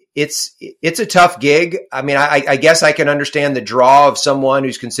 So it's a tough gig. I mean, I guess I can understand the draw of someone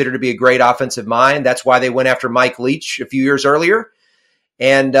who's considered to be a great offensive mind. That's why they went after Mike Leach a few years earlier.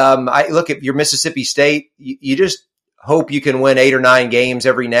 And I look at your Mississippi State. You just hope you can win 8 or 9 games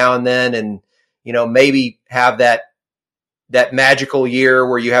every now and then, and maybe have that magical year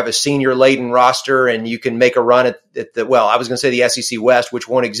where you have a senior laden roster and you can make a run at I was going to say the SEC West, which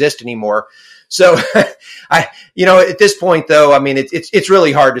won't exist anymore. So at this point though, I mean, it's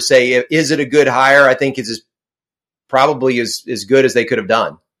really hard to say, is it a good hire? I think it's probably as good as they could have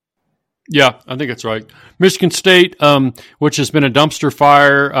done. Yeah, I think that's right. Michigan State, which has been a dumpster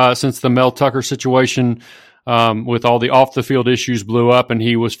fire since the Mel Tucker situation, with all the off-the-field issues blew up and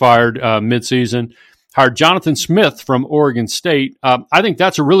he was fired midseason. Hired Jonathan Smith from Oregon State. I think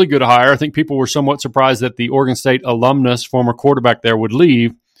that's a really good hire. I think people were somewhat surprised that the Oregon State alumnus, former quarterback there, would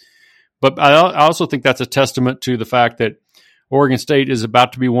leave. But I also think that's a testament to the fact that Oregon State is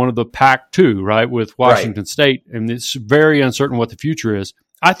about to be one of the Pac-2, right, with Washington State, and it's very uncertain what the future is.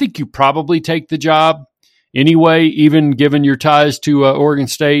 I think you probably take the job anyway, even given your ties to Oregon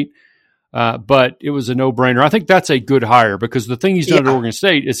State. But it was a no-brainer. I think that's a good hire, because the thing he's done at Oregon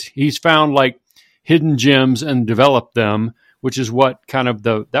State is he's found like hidden gems and developed them, which is what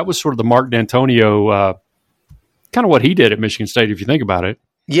that was sort of the Mark D'Antonio, kind of what he did at Michigan State, if you think about it.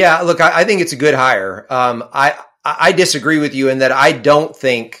 Yeah, look, I think it's a good hire. I disagree with you in that I don't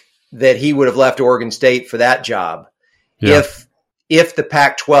think that he would have left Oregon State for that job if the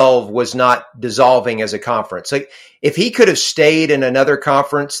Pac-12 was not dissolving as a conference. Like if he could have stayed in another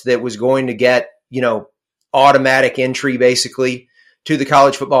conference that was going to get, automatic entry basically to the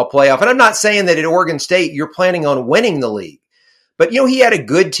college football playoff. And I'm not saying that at Oregon State, you're planning on winning the league, but he had a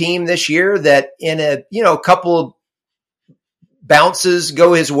good team this year that in a couple of bounces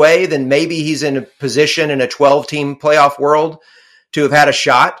go his way, then maybe he's in a position in a 12-team playoff world to have had a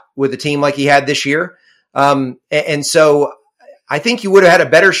shot with a team like he had this year. And so I think you would have had a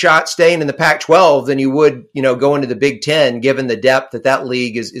better shot staying in the Pac-12 than you would, going to the Big Ten, given the depth that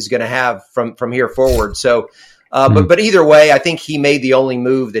league is going to have from here forward. So, but either way, I think he made the only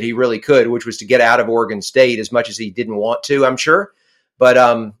move that he really could, which was to get out of Oregon State as much as he didn't want to, I'm sure. But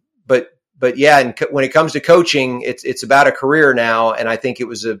yeah, and when it comes to coaching, it's about a career now, and I think it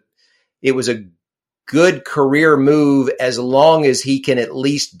was a good career move as long as he can at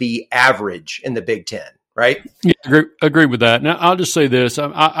least be average in the Big Ten. Right? Yeah, agree with that. Now, I'll just say this.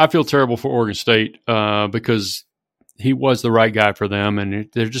 I feel terrible for Oregon State because he was the right guy for them, and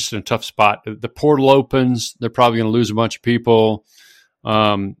they're just in a tough spot. The portal opens. They're probably going to lose a bunch of people. They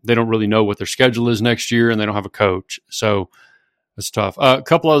don't really know what their schedule is next year, and they don't have a coach. So it's tough. A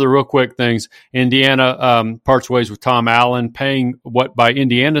couple other real quick things. Indiana parts ways with Tom Allen, paying what by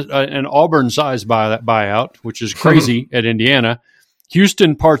Indiana an Auburn-sized buyout, which is crazy at Indiana.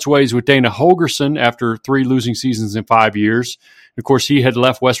 Houston parts ways with Dana Holgorsen after 3 losing seasons in 5 years. Of course, he had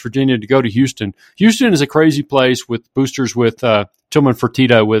left West Virginia to go to Houston. Houston is a crazy place with boosters with Tillman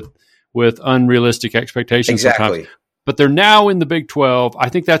Fertitta with unrealistic expectations sometimes. But they're now in the Big 12. I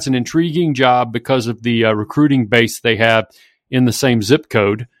think that's an intriguing job because of the recruiting base they have in the same zip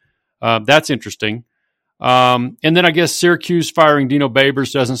code. That's interesting. And then I guess Syracuse firing Dino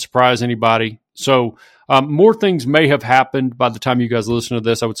Babers doesn't surprise anybody. So more things may have happened by the time you guys listen to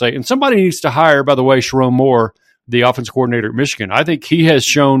this, I would say. And somebody needs to hire, by the way, Sharon Moore, the offensive coordinator at Michigan. I think he has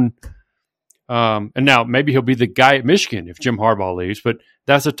shown, and now maybe he'll be the guy at Michigan if Jim Harbaugh leaves, but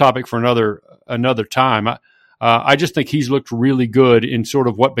that's a topic for another time. I just think he's looked really good in sort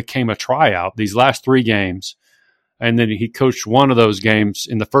of what became a tryout these last 3 games. And then he coached one of those games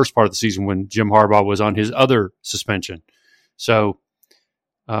in the first part of the season when Jim Harbaugh was on his other suspension. So,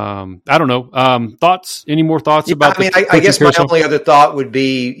 I don't know. Thoughts? Any more thoughts about? I guess my only other thought would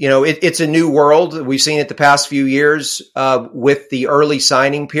be, it's a new world. We've seen it the past few years with the early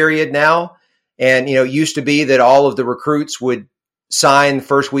signing period now, and it used to be that all of the recruits would sign the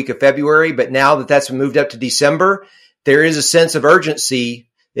first week of February, but now that that's moved up to December, there is a sense of urgency.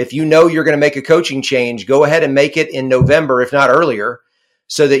 If you're going to make a coaching change, go ahead and make it in November, if not earlier,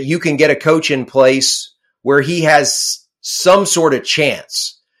 so that you can get a coach in place where he has some sort of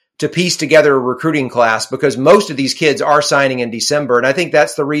chance to piece together a recruiting class, because most of these kids are signing in December. And I think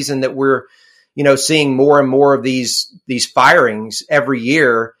that's the reason that we're, seeing more and more of these firings every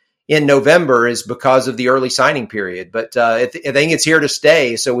year in November is because of the early signing period. But I think it's here to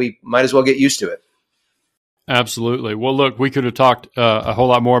stay, so we might as well get used to it. Absolutely. Well, look, we could have talked a whole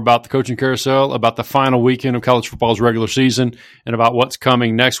lot more about the coaching carousel, about the final weekend of college football's regular season, and about what's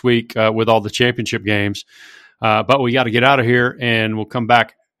coming next week with all the championship games. But we got to get out of here, and we'll come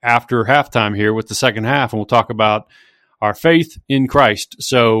back after halftime here with the second half, and we'll talk about our faith in Christ.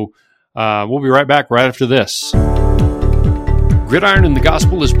 So we'll be right back right after this. Gridiron in the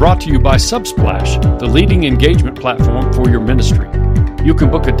Gospel is brought to you by Subsplash, the leading engagement platform for your ministry. You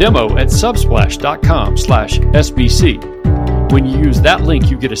can book a demo at subsplash.com/SBC. When you use that link,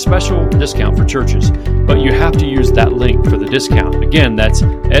 you get a special discount for churches, but you have to use that link for the discount. Again, that's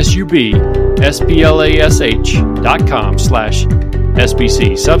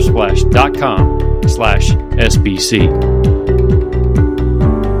subsplash.com/SBC, subsplash.com/SBC.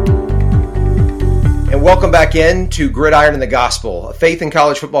 And welcome back in to Gridiron in the Gospel, a faith in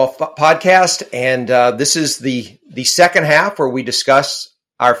college football podcast. And this is the second half where we discuss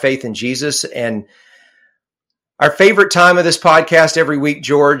our faith in Jesus. And our favorite time of this podcast every week,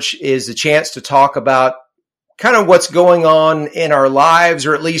 George, is the chance to talk about kind of what's going on in our lives,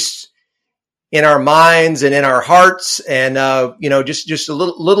 or at least in our minds and in our hearts, and just a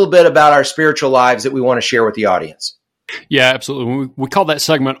little bit about our spiritual lives that we want to share with the audience. Yeah, absolutely. We call that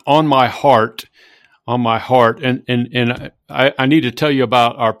segment "On My Heart." On My Heart, and I need to tell you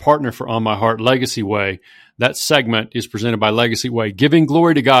about our partner for On My Heart, Legacy Way. That segment is presented by Legacy Way, giving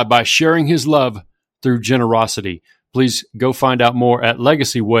glory to God by sharing His love through generosity. Please go find out more at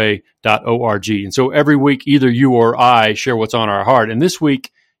legacyway.org. And so every week, either you or I share what's on our heart. And this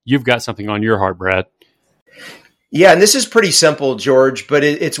week, you've got something on your heart, Brad. Yeah, and this is pretty simple, George, but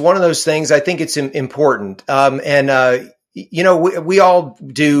it's one of those things I think it's important. We all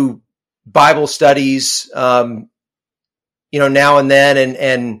do Bible studies, now and then.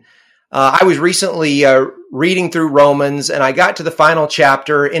 And I was recently reading through Romans, and I got to the final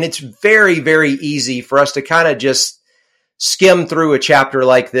chapter, and it's very, very easy for us to kind of just skim through a chapter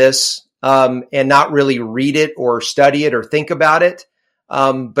like this and not really read it or study it or think about it.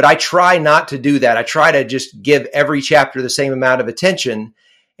 But I try not to do that. I try to just give every chapter the same amount of attention.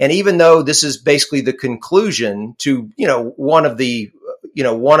 And even though this is basically the conclusion to, one of the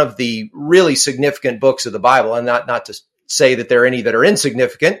really significant books of the Bible, and not to say that there are any that are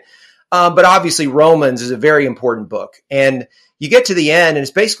insignificant, but obviously Romans is a very important book. And you get to the end, and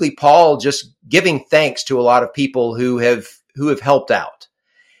it's basically Paul just giving thanks to a lot of people who have helped out.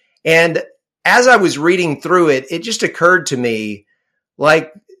 And as I was reading through it, it just occurred to me,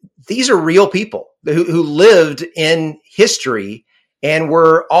 like, these are real people who lived in history and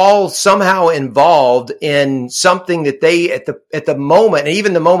were all somehow involved in something that they, at the moment, and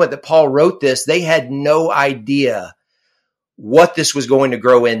even the moment that Paul wrote this, they had no idea what this was going to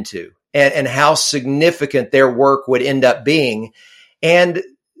grow into and how significant their work would end up being. And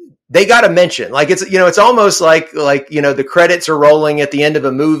they got a mention. Like, it's almost like, the credits are rolling at the end of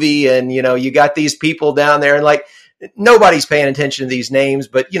a movie, and, you got these people down there, and like, nobody's paying attention to these names,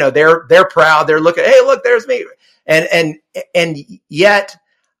 but they're proud. They're looking, hey, look, there's me. And yet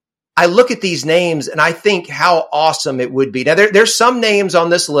I look at these names and I think how awesome it would be. Now there's some names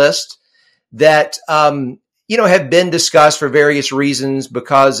on this list that, have been discussed for various reasons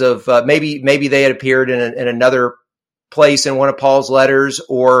because of, maybe they had appeared in another place in one of Paul's letters,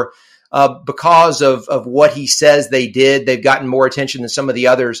 or, because of what he says they did, they've gotten more attention than some of the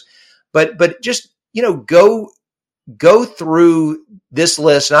others. But just, go through this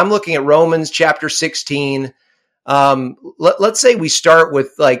list. And I'm looking at Romans chapter 16. Let's say we start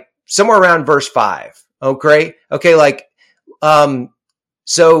with like somewhere around verse 5. Okay.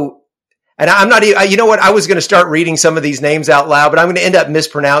 So, and I'm not even, I was going to start reading some of these names out loud, but I'm going to end up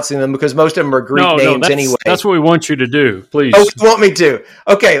mispronouncing them because most of them are Greek names anyway. That's what we want you to do, please. Oh, you want me to?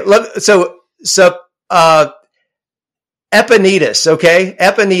 Okay. Epinetus, okay?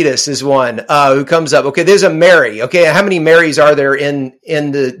 Epinetus is one who comes up. Okay, there's a Mary. Okay, how many Marys are there in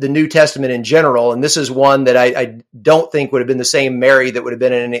the New Testament in general? And this is one that I don't think would have been the same Mary that would have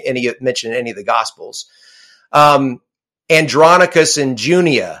been in any mentioned in any of the Gospels. Andronicus and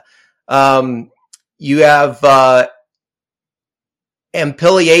Junia. You have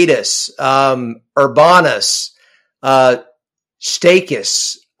Ampliatus, Urbanus,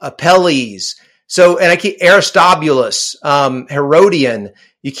 Stachys, Apelles. So, and I keep Aristobulus, Herodian,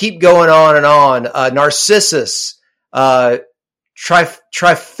 you keep going on and on, Narcissus, Tryphena,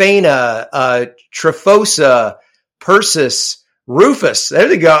 Tryphosa, Persis, Rufus.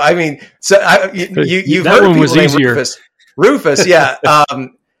 There you go. I mean, so you've heard of people named Rufus. Rufus, yeah.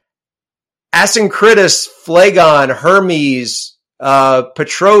 Asyncritus, Phlegon, Hermes,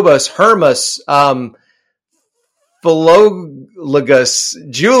 Petrobus, Hermas, Philologus,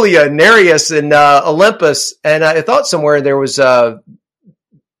 Julia, Nereus, and Olympus. And I thought somewhere there was another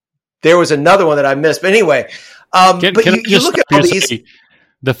one that I missed. But anyway, you look at all these.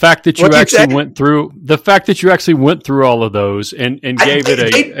 The fact that you actually went through all of those and gave it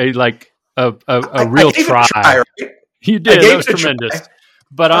a real try. Right? You did. That was tremendous.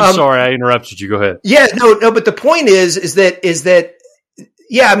 But I'm sorry I interrupted you. Go ahead. Yeah, no. But the point is that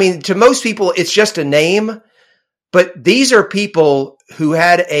yeah. I mean, to most people, it's just a name. But these are people who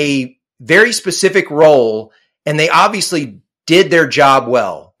had a very specific role, and they obviously did their job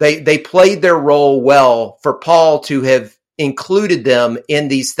well. They played their role well for Paul to have included them in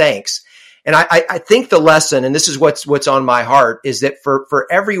these thanks. And I think the lesson, and this is what's on my heart, is that for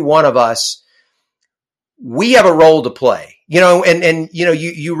every one of us, we have a role to play.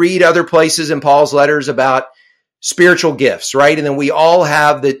 You read other places in Paul's letters about spiritual gifts, right? And then we all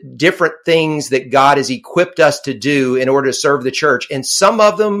have the different things that God has equipped us to do in order to serve the church. And some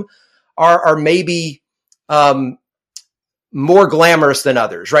of them are maybe more glamorous than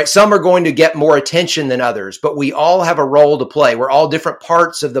others, right? Some are going to get more attention than others, but we all have a role to play. We're all different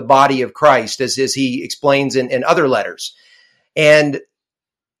parts of the body of Christ, as he explains in other letters. And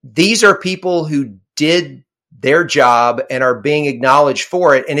these are people who did their job and are being acknowledged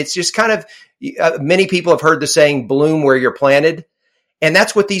for it. And it's just kind of, many people have heard the saying, bloom where you're planted. And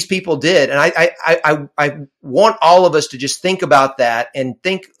that's what these people did. And I want all of us to just think about that and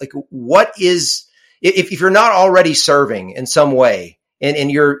think, like, what is, if you're not already serving in some way in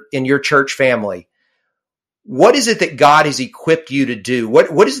your church family, what is it that God has equipped you to do?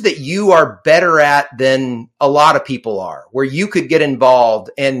 What is it that you are better at than a lot of people are, where you could get involved?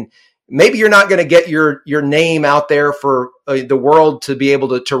 And maybe you're not going to get your name out there for the world to be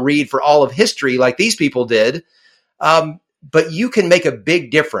able to read for all of history like these people did. but you can make a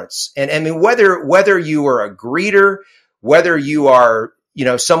big difference. And I mean, whether you are a greeter, whether you are,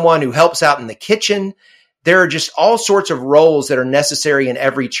 someone who helps out in the kitchen, there are just all sorts of roles that are necessary in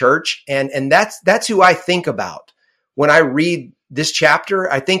every church. And that's who I think about when I read this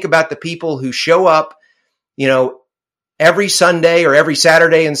chapter. I think about the people who show up, every Sunday or every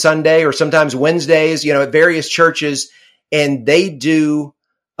Saturday and Sunday, or sometimes Wednesdays, at various churches, and they do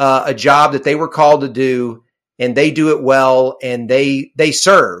a job that they were called to do, and they do it well, and they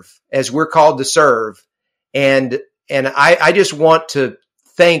serve as we're called to serve. And I just want to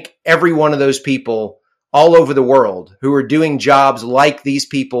thank every one of those people all over the world who are doing jobs like these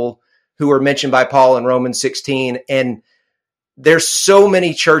people who are mentioned by Paul in Romans 16. And there's so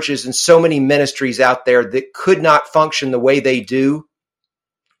many churches and so many ministries out there that could not function the way they do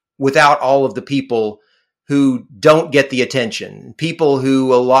without all of the people who don't get the attention, people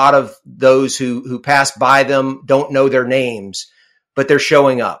who, a lot of those who pass by them don't know their names, but they're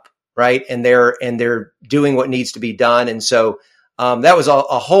showing up, right? And they're doing what needs to be done. And so that was a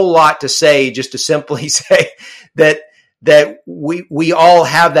whole lot to say, just to simply say that we all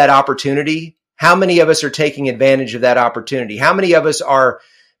have that opportunity. How many of us are taking advantage of that opportunity? How many of us are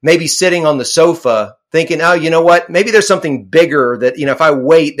maybe sitting on the sofa thinking, oh, you know what? Maybe there's something bigger that, if I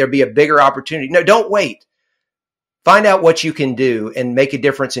wait, there'll be a bigger opportunity. No, don't wait. Find out what you can do and make a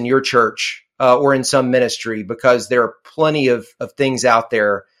difference in your church or in some ministry, because there are plenty of things out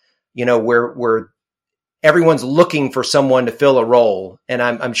there, where everyone's looking for someone to fill a role. And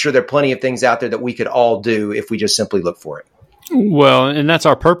I'm sure there are plenty of things out there that we could all do if we just simply look for it. Well, and that's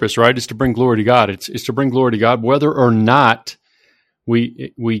our purpose, right? Is to bring glory to God. It's to bring glory to God, whether or not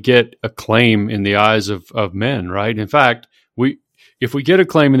we get acclaim in the eyes of men, right? In fact, if we get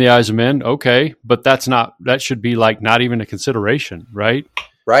acclaim in the eyes of men, okay, but that should be like not even a consideration, right?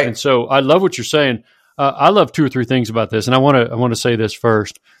 Right. And so I love what you're saying. I love two or three things about this, and I want to say this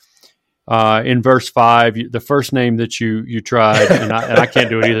first. In verse 5, the first name that you tried, and I can't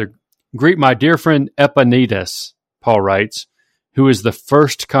do it either. Greet my dear friend Epaenetus, Paul writes, who is the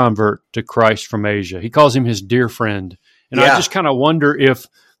first convert to Christ from Asia. He calls him his dear friend. And I just kind of wonder if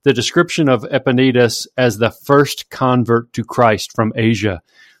the description of Epaenetus as the first convert to Christ from Asia,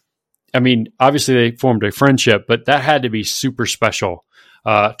 I mean, obviously they formed a friendship, but that had to be super special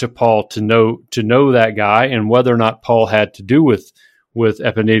to Paul to know that guy, and whether or not Paul had to do with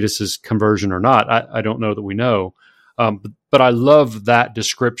Epaenetus's conversion or not, I don't know that we know. But I love that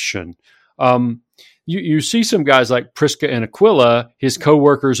description. You see some guys like Prisca and Aquila, his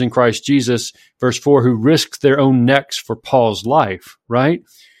co-workers in Christ Jesus, verse 4, who risked their own necks for Paul's life, right?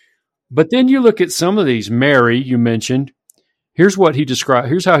 But then you look at some of these. Mary, you mentioned. Here's how he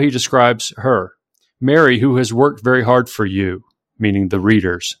describes her. Mary, who has worked very hard for you, meaning the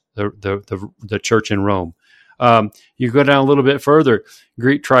readers, the church in Rome. You go down a little bit further.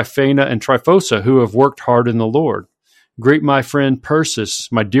 Greet Tryphena and Tryphosa, who have worked hard in the Lord. Greet my friend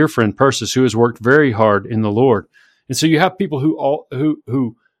Persis, my dear friend Persis, who has worked very hard in the Lord. And so you have people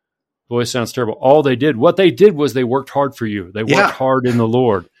who boy, it sounds terrible. What they did was they worked hard for you. They worked hard in the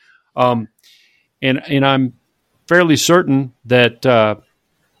Lord. And I'm fairly certain that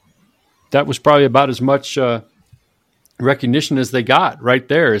that was probably about as much recognition as they got right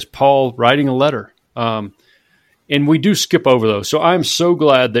there, is Paul writing a letter. And we do skip over those. So I'm so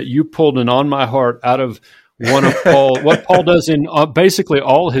glad that you pulled an On My Heart out of one of Paul. What Paul does in basically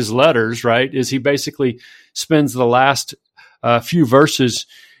all his letters, right, is he basically spends the last few verses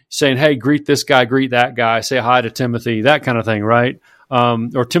saying, hey, greet this guy, greet that guy, say hi to Timothy, that kind of thing, right?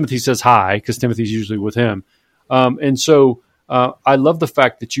 Or Timothy says hi, because Timothy's usually with him. And so I love the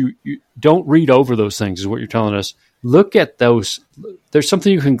fact that you don't read over those things, is what you're telling us. Look at those. There's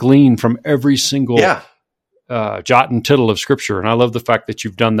something you can glean from every single jot and tittle of Scripture. And I love the fact that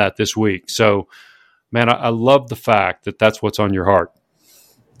you've done that this week. So, man, I love the fact that that's what's on your heart.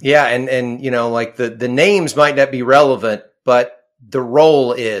 Yeah, and like the names might not be relevant, but the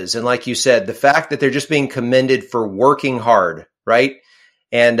role is. And like you said, the fact that they're just being commended for working hard, right?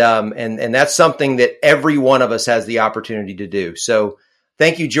 And that's something that every one of us has the opportunity to do. So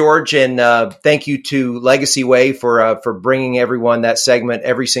thank you, George, and thank you to Legacy Way for bringing everyone that segment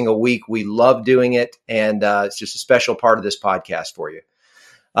every single week. We love doing it, and it's just a special part of this podcast for you,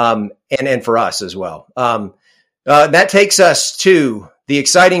 and for us as well. That takes us to the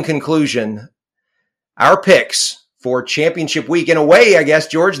exciting conclusion, our picks for championship week. In a way, I guess,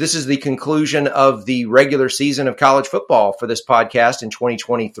 George, this is the conclusion of the regular season of college football for this podcast in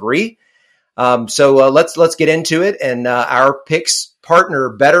 2023. So let's get into it. And our picks partner,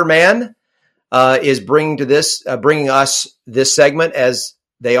 Better Man, is bringing us this segment as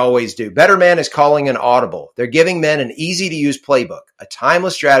They always do. Better Man is calling an audible. They're giving men an easy-to-use playbook, a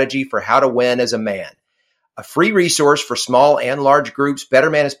timeless strategy for how to win as a man. A free resource for small and large groups,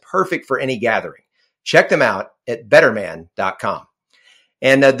 Better Man is perfect for any gathering. Check them out at betterman.com.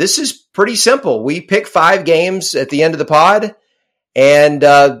 And this is pretty simple. We pick 5 games at the end of the pod,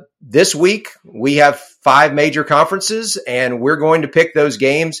 and this week we have 5 major conferences, and we're going to pick those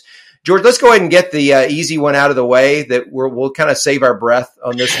games. George, let's go ahead and get the easy one out of the way that we'll kind of save our breath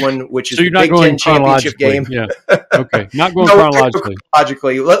on this one, which is so the Big Ten championship game. Yeah. Okay. Not going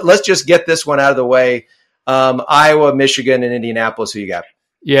chronologically. Let's just get this one out of the way. Iowa, Michigan, and Indianapolis. Who you got?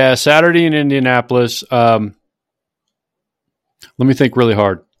 Yeah, Saturday in Indianapolis. Let me think really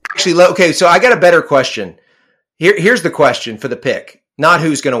hard. Actually, okay, so I got a better question. Here's the question for the pick, not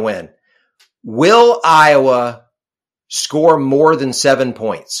who's going to win. Will Iowa score more than 7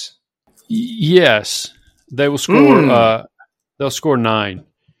 points? Yes, they will score. They'll score 9.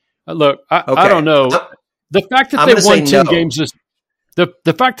 Look, I don't know. The fact that they won 10 games is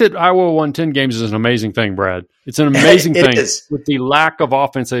the fact that Iowa won 10 games is an amazing thing, Brad. It's an amazing thing with the lack of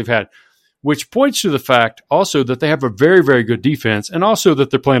offense they've had, which points to the fact also that they have a very, very good defense, and also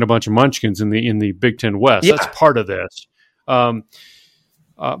that they're playing a bunch of munchkins in the Big Ten West. Yeah. That's part of this.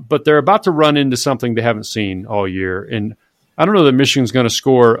 But they're about to run into something they haven't seen all year, and I don't know that Michigan's going to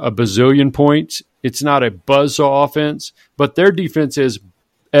score a bazillion points. It's not a buzzsaw offense, but their defense is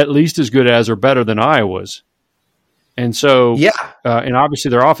at least as good as or better than Iowa's. And so, and obviously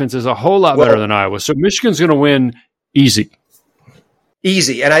their offense is a whole lot better than Iowa. So Michigan's going to win easy.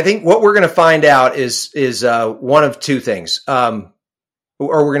 Easy. And I think what we're going to find out is one of two things. Or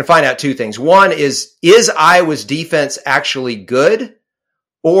we're going to find out 2 things. One is Iowa's defense actually good,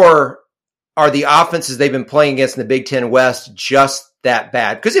 or are the offenses they've been playing against in the Big Ten West just that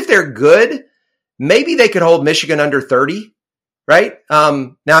bad? Because if they're good, maybe they could hold Michigan under 30, right?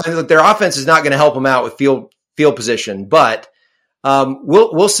 Now, their offense is not going to help them out with field position, but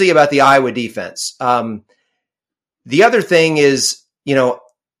we'll see about the Iowa defense. The other thing is,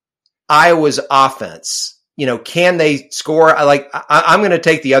 Iowa's offense. Can they score? I'm going to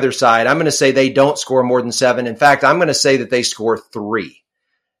take the other side. I'm going to say they don't score more than 7. In fact, I'm going to say that they score 3.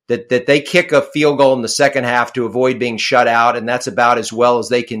 That they kick a field goal in the second half to avoid being shut out, and that's about as well as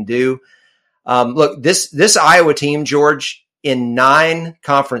they can do. Look, this Iowa team, George, in 9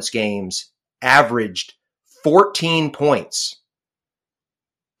 conference games, averaged 14 points.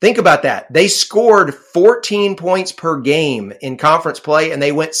 Think about that. They scored 14 points per game in conference play, and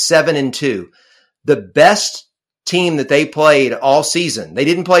they went 7-2. The best team that they played all season. They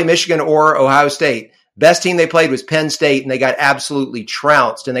didn't play Michigan or Ohio State. Best team they played was Penn State, and they got absolutely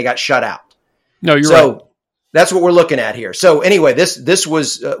trounced, and they got shut out. No, you're right. So that's what we're looking at here. So anyway, this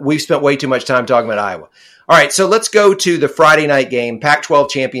was we've spent way too much time talking about Iowa. All right, so let's go to the Friday night game, Pac-12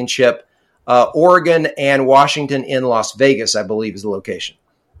 championship, Oregon and Washington in Las Vegas, I believe is the location.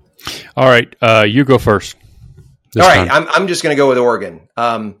 All right, you go first. All right, I'm just going to go with Oregon.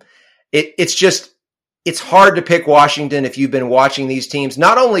 It's hard to pick Washington if you've been watching these teams,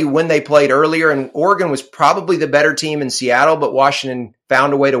 not only when they played earlier, and Oregon was probably the better team in Seattle, but Washington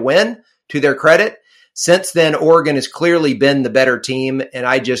found a way to win, to their credit. Since then, Oregon has clearly been the better team,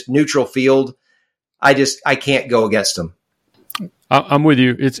 and neutral field, I can't go against them. I'm with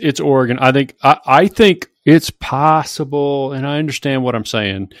you. It's Oregon. I think it's possible, and I understand what I'm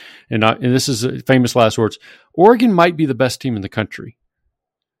saying, and this is famous last words. Oregon might be the best team in the country.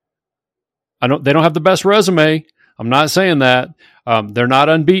 They don't have the best resume. I'm not saying that. They're not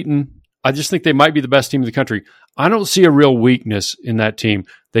unbeaten. I just think they might be the best team in the country. I don't see a real weakness in that team.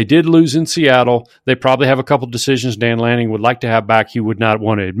 They did lose in Seattle. They probably have a couple decisions Dan Lanning would like to have back. He would not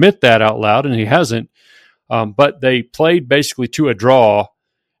want to admit that out loud, and he hasn't. But they played basically to a draw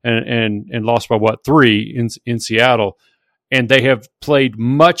and lost by 3 in Seattle. And they have played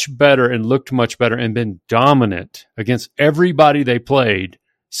much better and looked much better and been dominant against everybody they played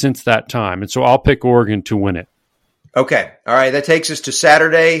since that time. And so I'll pick Oregon to win it. Okay. All right. That takes us to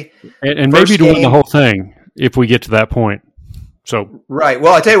Saturday. And maybe to win the whole thing if we get to that point. So right.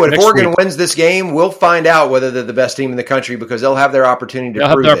 Well, I tell you what, if Oregon wins this game, we'll find out whether they're the best team in the country because they'll have their opportunity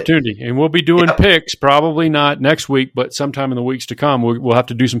to prove it. And we'll be doing picks, probably not next week, but sometime in the weeks to come. We'll have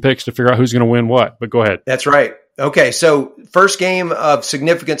to do some picks to figure out who's going to win what. But go ahead. That's right. Okay. So first game of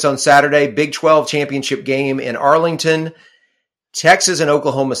significance on Saturday, Big 12 championship game in Arlington. Texas and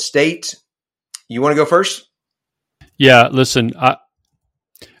Oklahoma State. You want to go first? Yeah, listen, I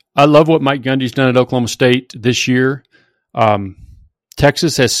love what Mike Gundy's done at Oklahoma State this year.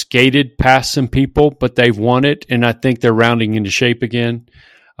 Texas has skated past some people, but they've won it, and I think they're rounding into shape again.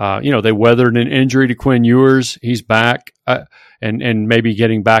 They weathered an injury to Quinn Ewers. He's back and maybe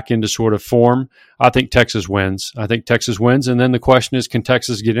getting back into sort of form. I think Texas wins. And then the question is, can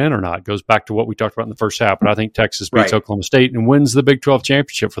Texas get in or not? It goes back to what we talked about in the first half, but I think Texas beats Oklahoma State and wins the Big 12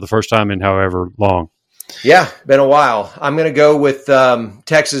 championship for the first time in however long. Yeah, been a while. I'm going to go with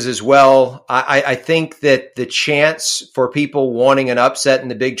Texas as well. I think that the chance for people wanting an upset in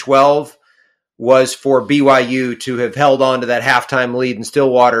the Big 12 was for BYU to have held on to that halftime lead in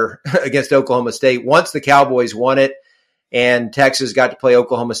Stillwater against Oklahoma State. Once the Cowboys won it and Texas got to play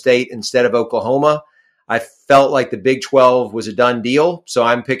Oklahoma State instead of Oklahoma, I felt like the Big 12 was a done deal. So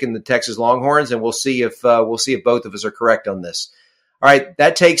I'm picking the Texas Longhorns, and we'll see if both of us are correct on this. All right,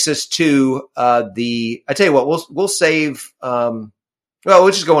 that takes us to I tell you what, we'll save. We'll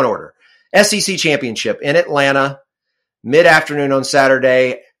just go in order. SEC Championship in Atlanta, mid-afternoon on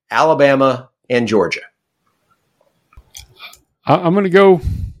Saturday. Alabama and Georgia. I'm going to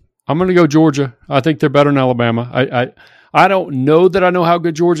go Georgia. I think they're better than Alabama. I don't know that I know how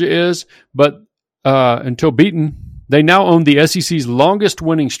good Georgia is, but until beaten, they now own the SEC's longest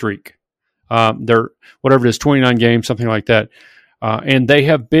winning streak. They're whatever it is, 29 games, something like that. And they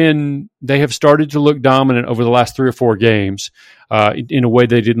have started to look dominant over the last 3 or 4 games in a way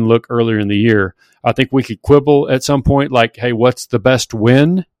they didn't look earlier in the year. I think we could quibble at some point, like, hey, what's the best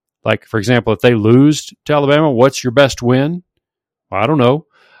win? Like, for example, if they lose to Alabama, what's your best win? Well, I don't know.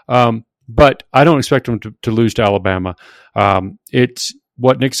 But I don't expect them to lose to Alabama. It's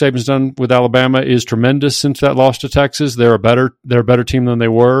what Nick Saban's done with Alabama is tremendous since that loss to Texas. They're a better team than they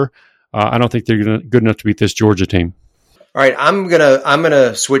were. I don't think they're good enough to beat this Georgia team. All right, I'm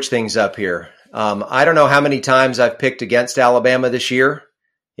gonna switch things up here. I don't know how many times I've picked against Alabama this year.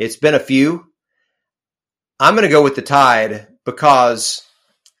 It's been a few. I'm going to go with the Tide because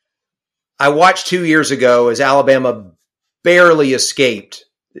I watched 2 years ago as Alabama barely escaped.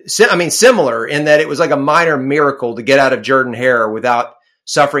 I mean, similar in that it was like a minor miracle to get out of Jordan-Hare without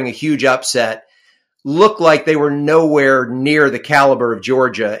suffering a huge upset. Looked like they were nowhere near the caliber of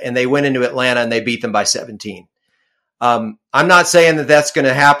Georgia, and they went into Atlanta and they beat them by 17. I'm not saying that that's going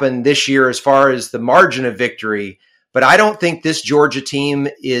to happen this year as far as the margin of victory, but I don't think this Georgia team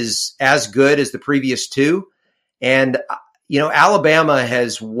is as good as the previous two. And, Alabama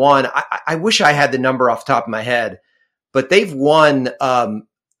has won. I wish I had the number off the top of my head, but they've won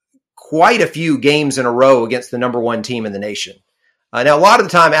quite a few games in a row against the number one team in the nation. Now, a lot of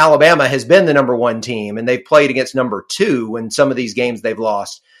the time, Alabama has been the number one team, and they've played against number two in some of these games they've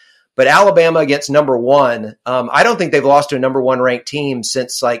lost. But Alabama against number one, I don't think they've lost to a number one ranked team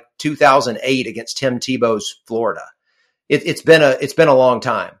since like 2008 against Tim Tebow's Florida. It's been a long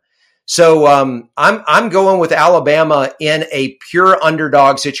time. So I'm going with Alabama in a pure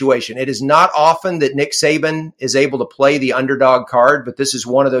underdog situation. It is not often that Nick Saban is able to play the underdog card, but this is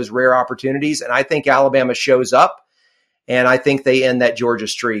one of those rare opportunities. And I think Alabama shows up, and I think they end that Georgia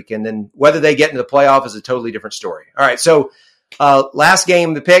streak. And then whether they get into the playoff is a totally different story. All right, so last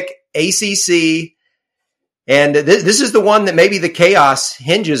game to pick, ACC. And this is the one that maybe the chaos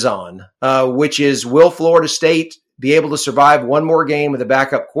hinges on, which is, will Florida State be able to survive one more game with a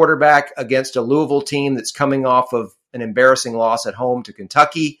backup quarterback against a Louisville team that's coming off of an embarrassing loss at home to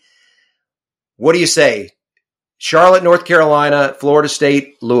Kentucky? What do you say? Charlotte, North Carolina, Florida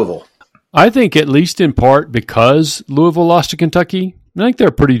State, Louisville. I think at least in part because Louisville lost to Kentucky. I think they're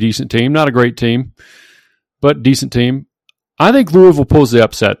a pretty decent team. Not a great team, but decent team. I think Louisville pulls the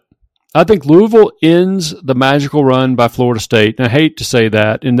upset. I think Louisville ends the magical run by Florida State. And I hate to say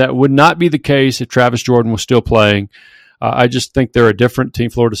that, and that would not be the case if Travis Jordan was still playing. I just think they're a different team.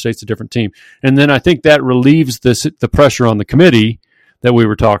 Florida State's a different team. And then I think that relieves the pressure on the committee that we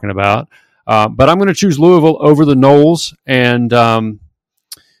were talking about. But I'm going to choose Louisville over the Noles, and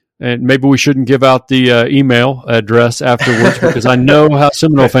maybe we shouldn't give out the email address afterwards because I know how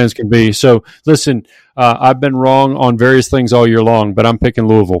Seminole fans can be. So listen, I've been wrong on various things all year long, but I'm picking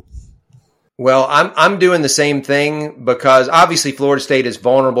Louisville. Well, I'm doing the same thing because obviously Florida State is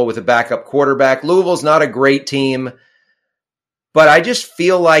vulnerable with a backup quarterback. Louisville's not a great team, but I just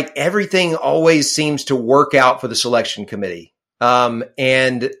feel like everything always seems to work out for the selection committee.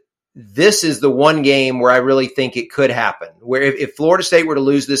 And this is the one game where I really think it could happen, where if Florida State were to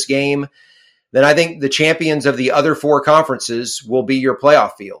lose this game, then I think the champions of the other four conferences will be your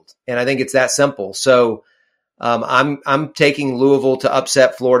playoff field. And I think it's that simple. So I'm taking Louisville to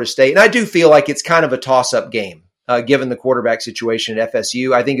upset Florida State. And I do feel like it's kind of a toss-up game, given the quarterback situation at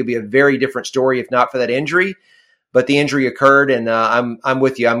FSU. I think it'd be a very different story if not for that injury. But the injury occurred, and I'm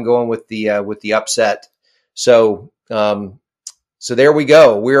with you. I'm going with the upset. So there we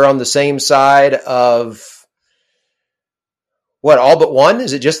go. We're on the same side of what, all but one?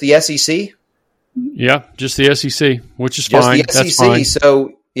 Is it just the SEC? Yeah, just the SEC, which is Just fine. the SEC. That's fine.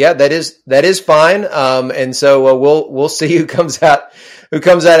 So yeah, that is fine. And so we'll see who comes out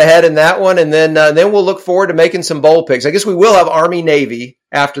ahead in that one, and then we'll look forward to making some bowl picks. I guess we will have Army Navy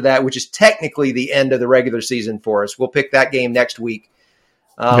after that, which is technically the end of the regular season for us. We'll pick that game next week.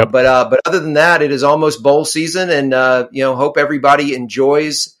 Yep. But other than that, it is almost bowl season, and hope everybody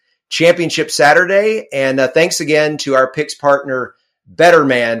enjoys Championship Saturday. And thanks again to our picks partner, Better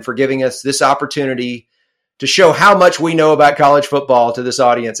Man, for giving us this opportunity to show how much we know about college football to this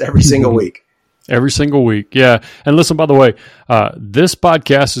audience every single week. Every single week, yeah. And listen, by the way, this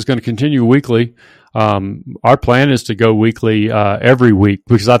podcast is going to continue weekly. Our plan is to go weekly every week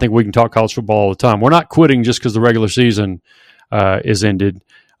because I think we can talk college football all the time. We're not quitting just because the regular season is ended.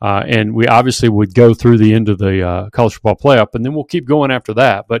 And we obviously would go through the end of the college football playoff, and then we'll keep going after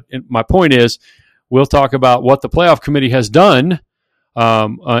that. But my point is, we'll talk about what the playoff committee has done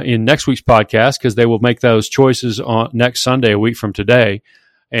in next week's podcast, because they will make those choices on next Sunday, a week from today.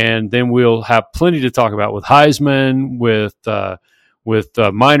 And then we'll have plenty to talk about with Heisman, with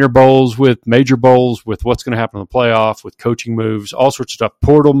minor bowls, with major bowls, with what's going to happen in the playoff, with coaching moves, all sorts of stuff,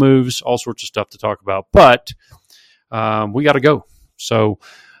 portal moves, all sorts of stuff to talk about. But we got to go. So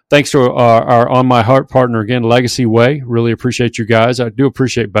thanks to our On My Heart partner again, Legacy Way. Really appreciate you guys. I do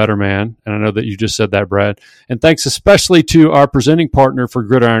appreciate Better Man, and I know that you just said that, Brad. And thanks especially to our presenting partner for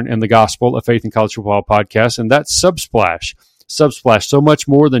Gridiron and the Gospel, a Faith in College Football podcast, and that's Subsplash. Subsplash, so much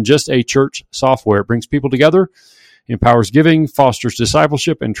more than just a church software. It brings people together, empowers giving, fosters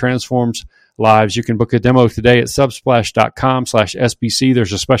discipleship, and transforms lives. You can book a demo today at subsplash.com/SBC.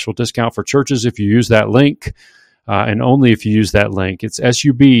 There's a special discount for churches if you use that link. And only if you use that link. It's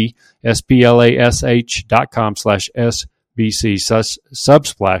subsplash.com/SBC,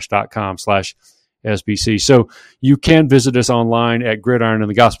 subsplash.com/SBC. So you can visit us online at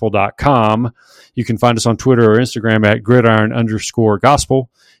gridironandthegospel.com. You can find us on Twitter or Instagram at gridiron_gospel.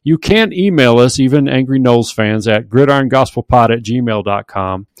 You can email us, even Angry Knowles fans, at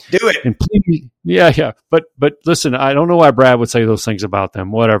gridirongospelpod@gmail.com. Do it. And please, yeah. But listen, I don't know why Brad would say those things about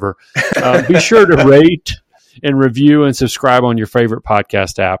them. Whatever. Be sure to rate and review and subscribe on your favorite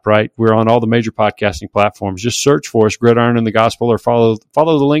podcast app, right? We're on all the major podcasting platforms. Just search for us, Gridiron and the Gospel, or follow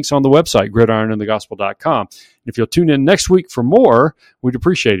the links on the website, gridironandthegospel.com. And if you'll tune in next week for more, we'd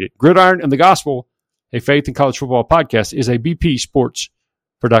appreciate it. Gridiron and the Gospel, a Faith in College Football podcast, is a BP Sports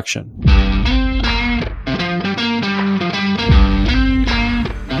production.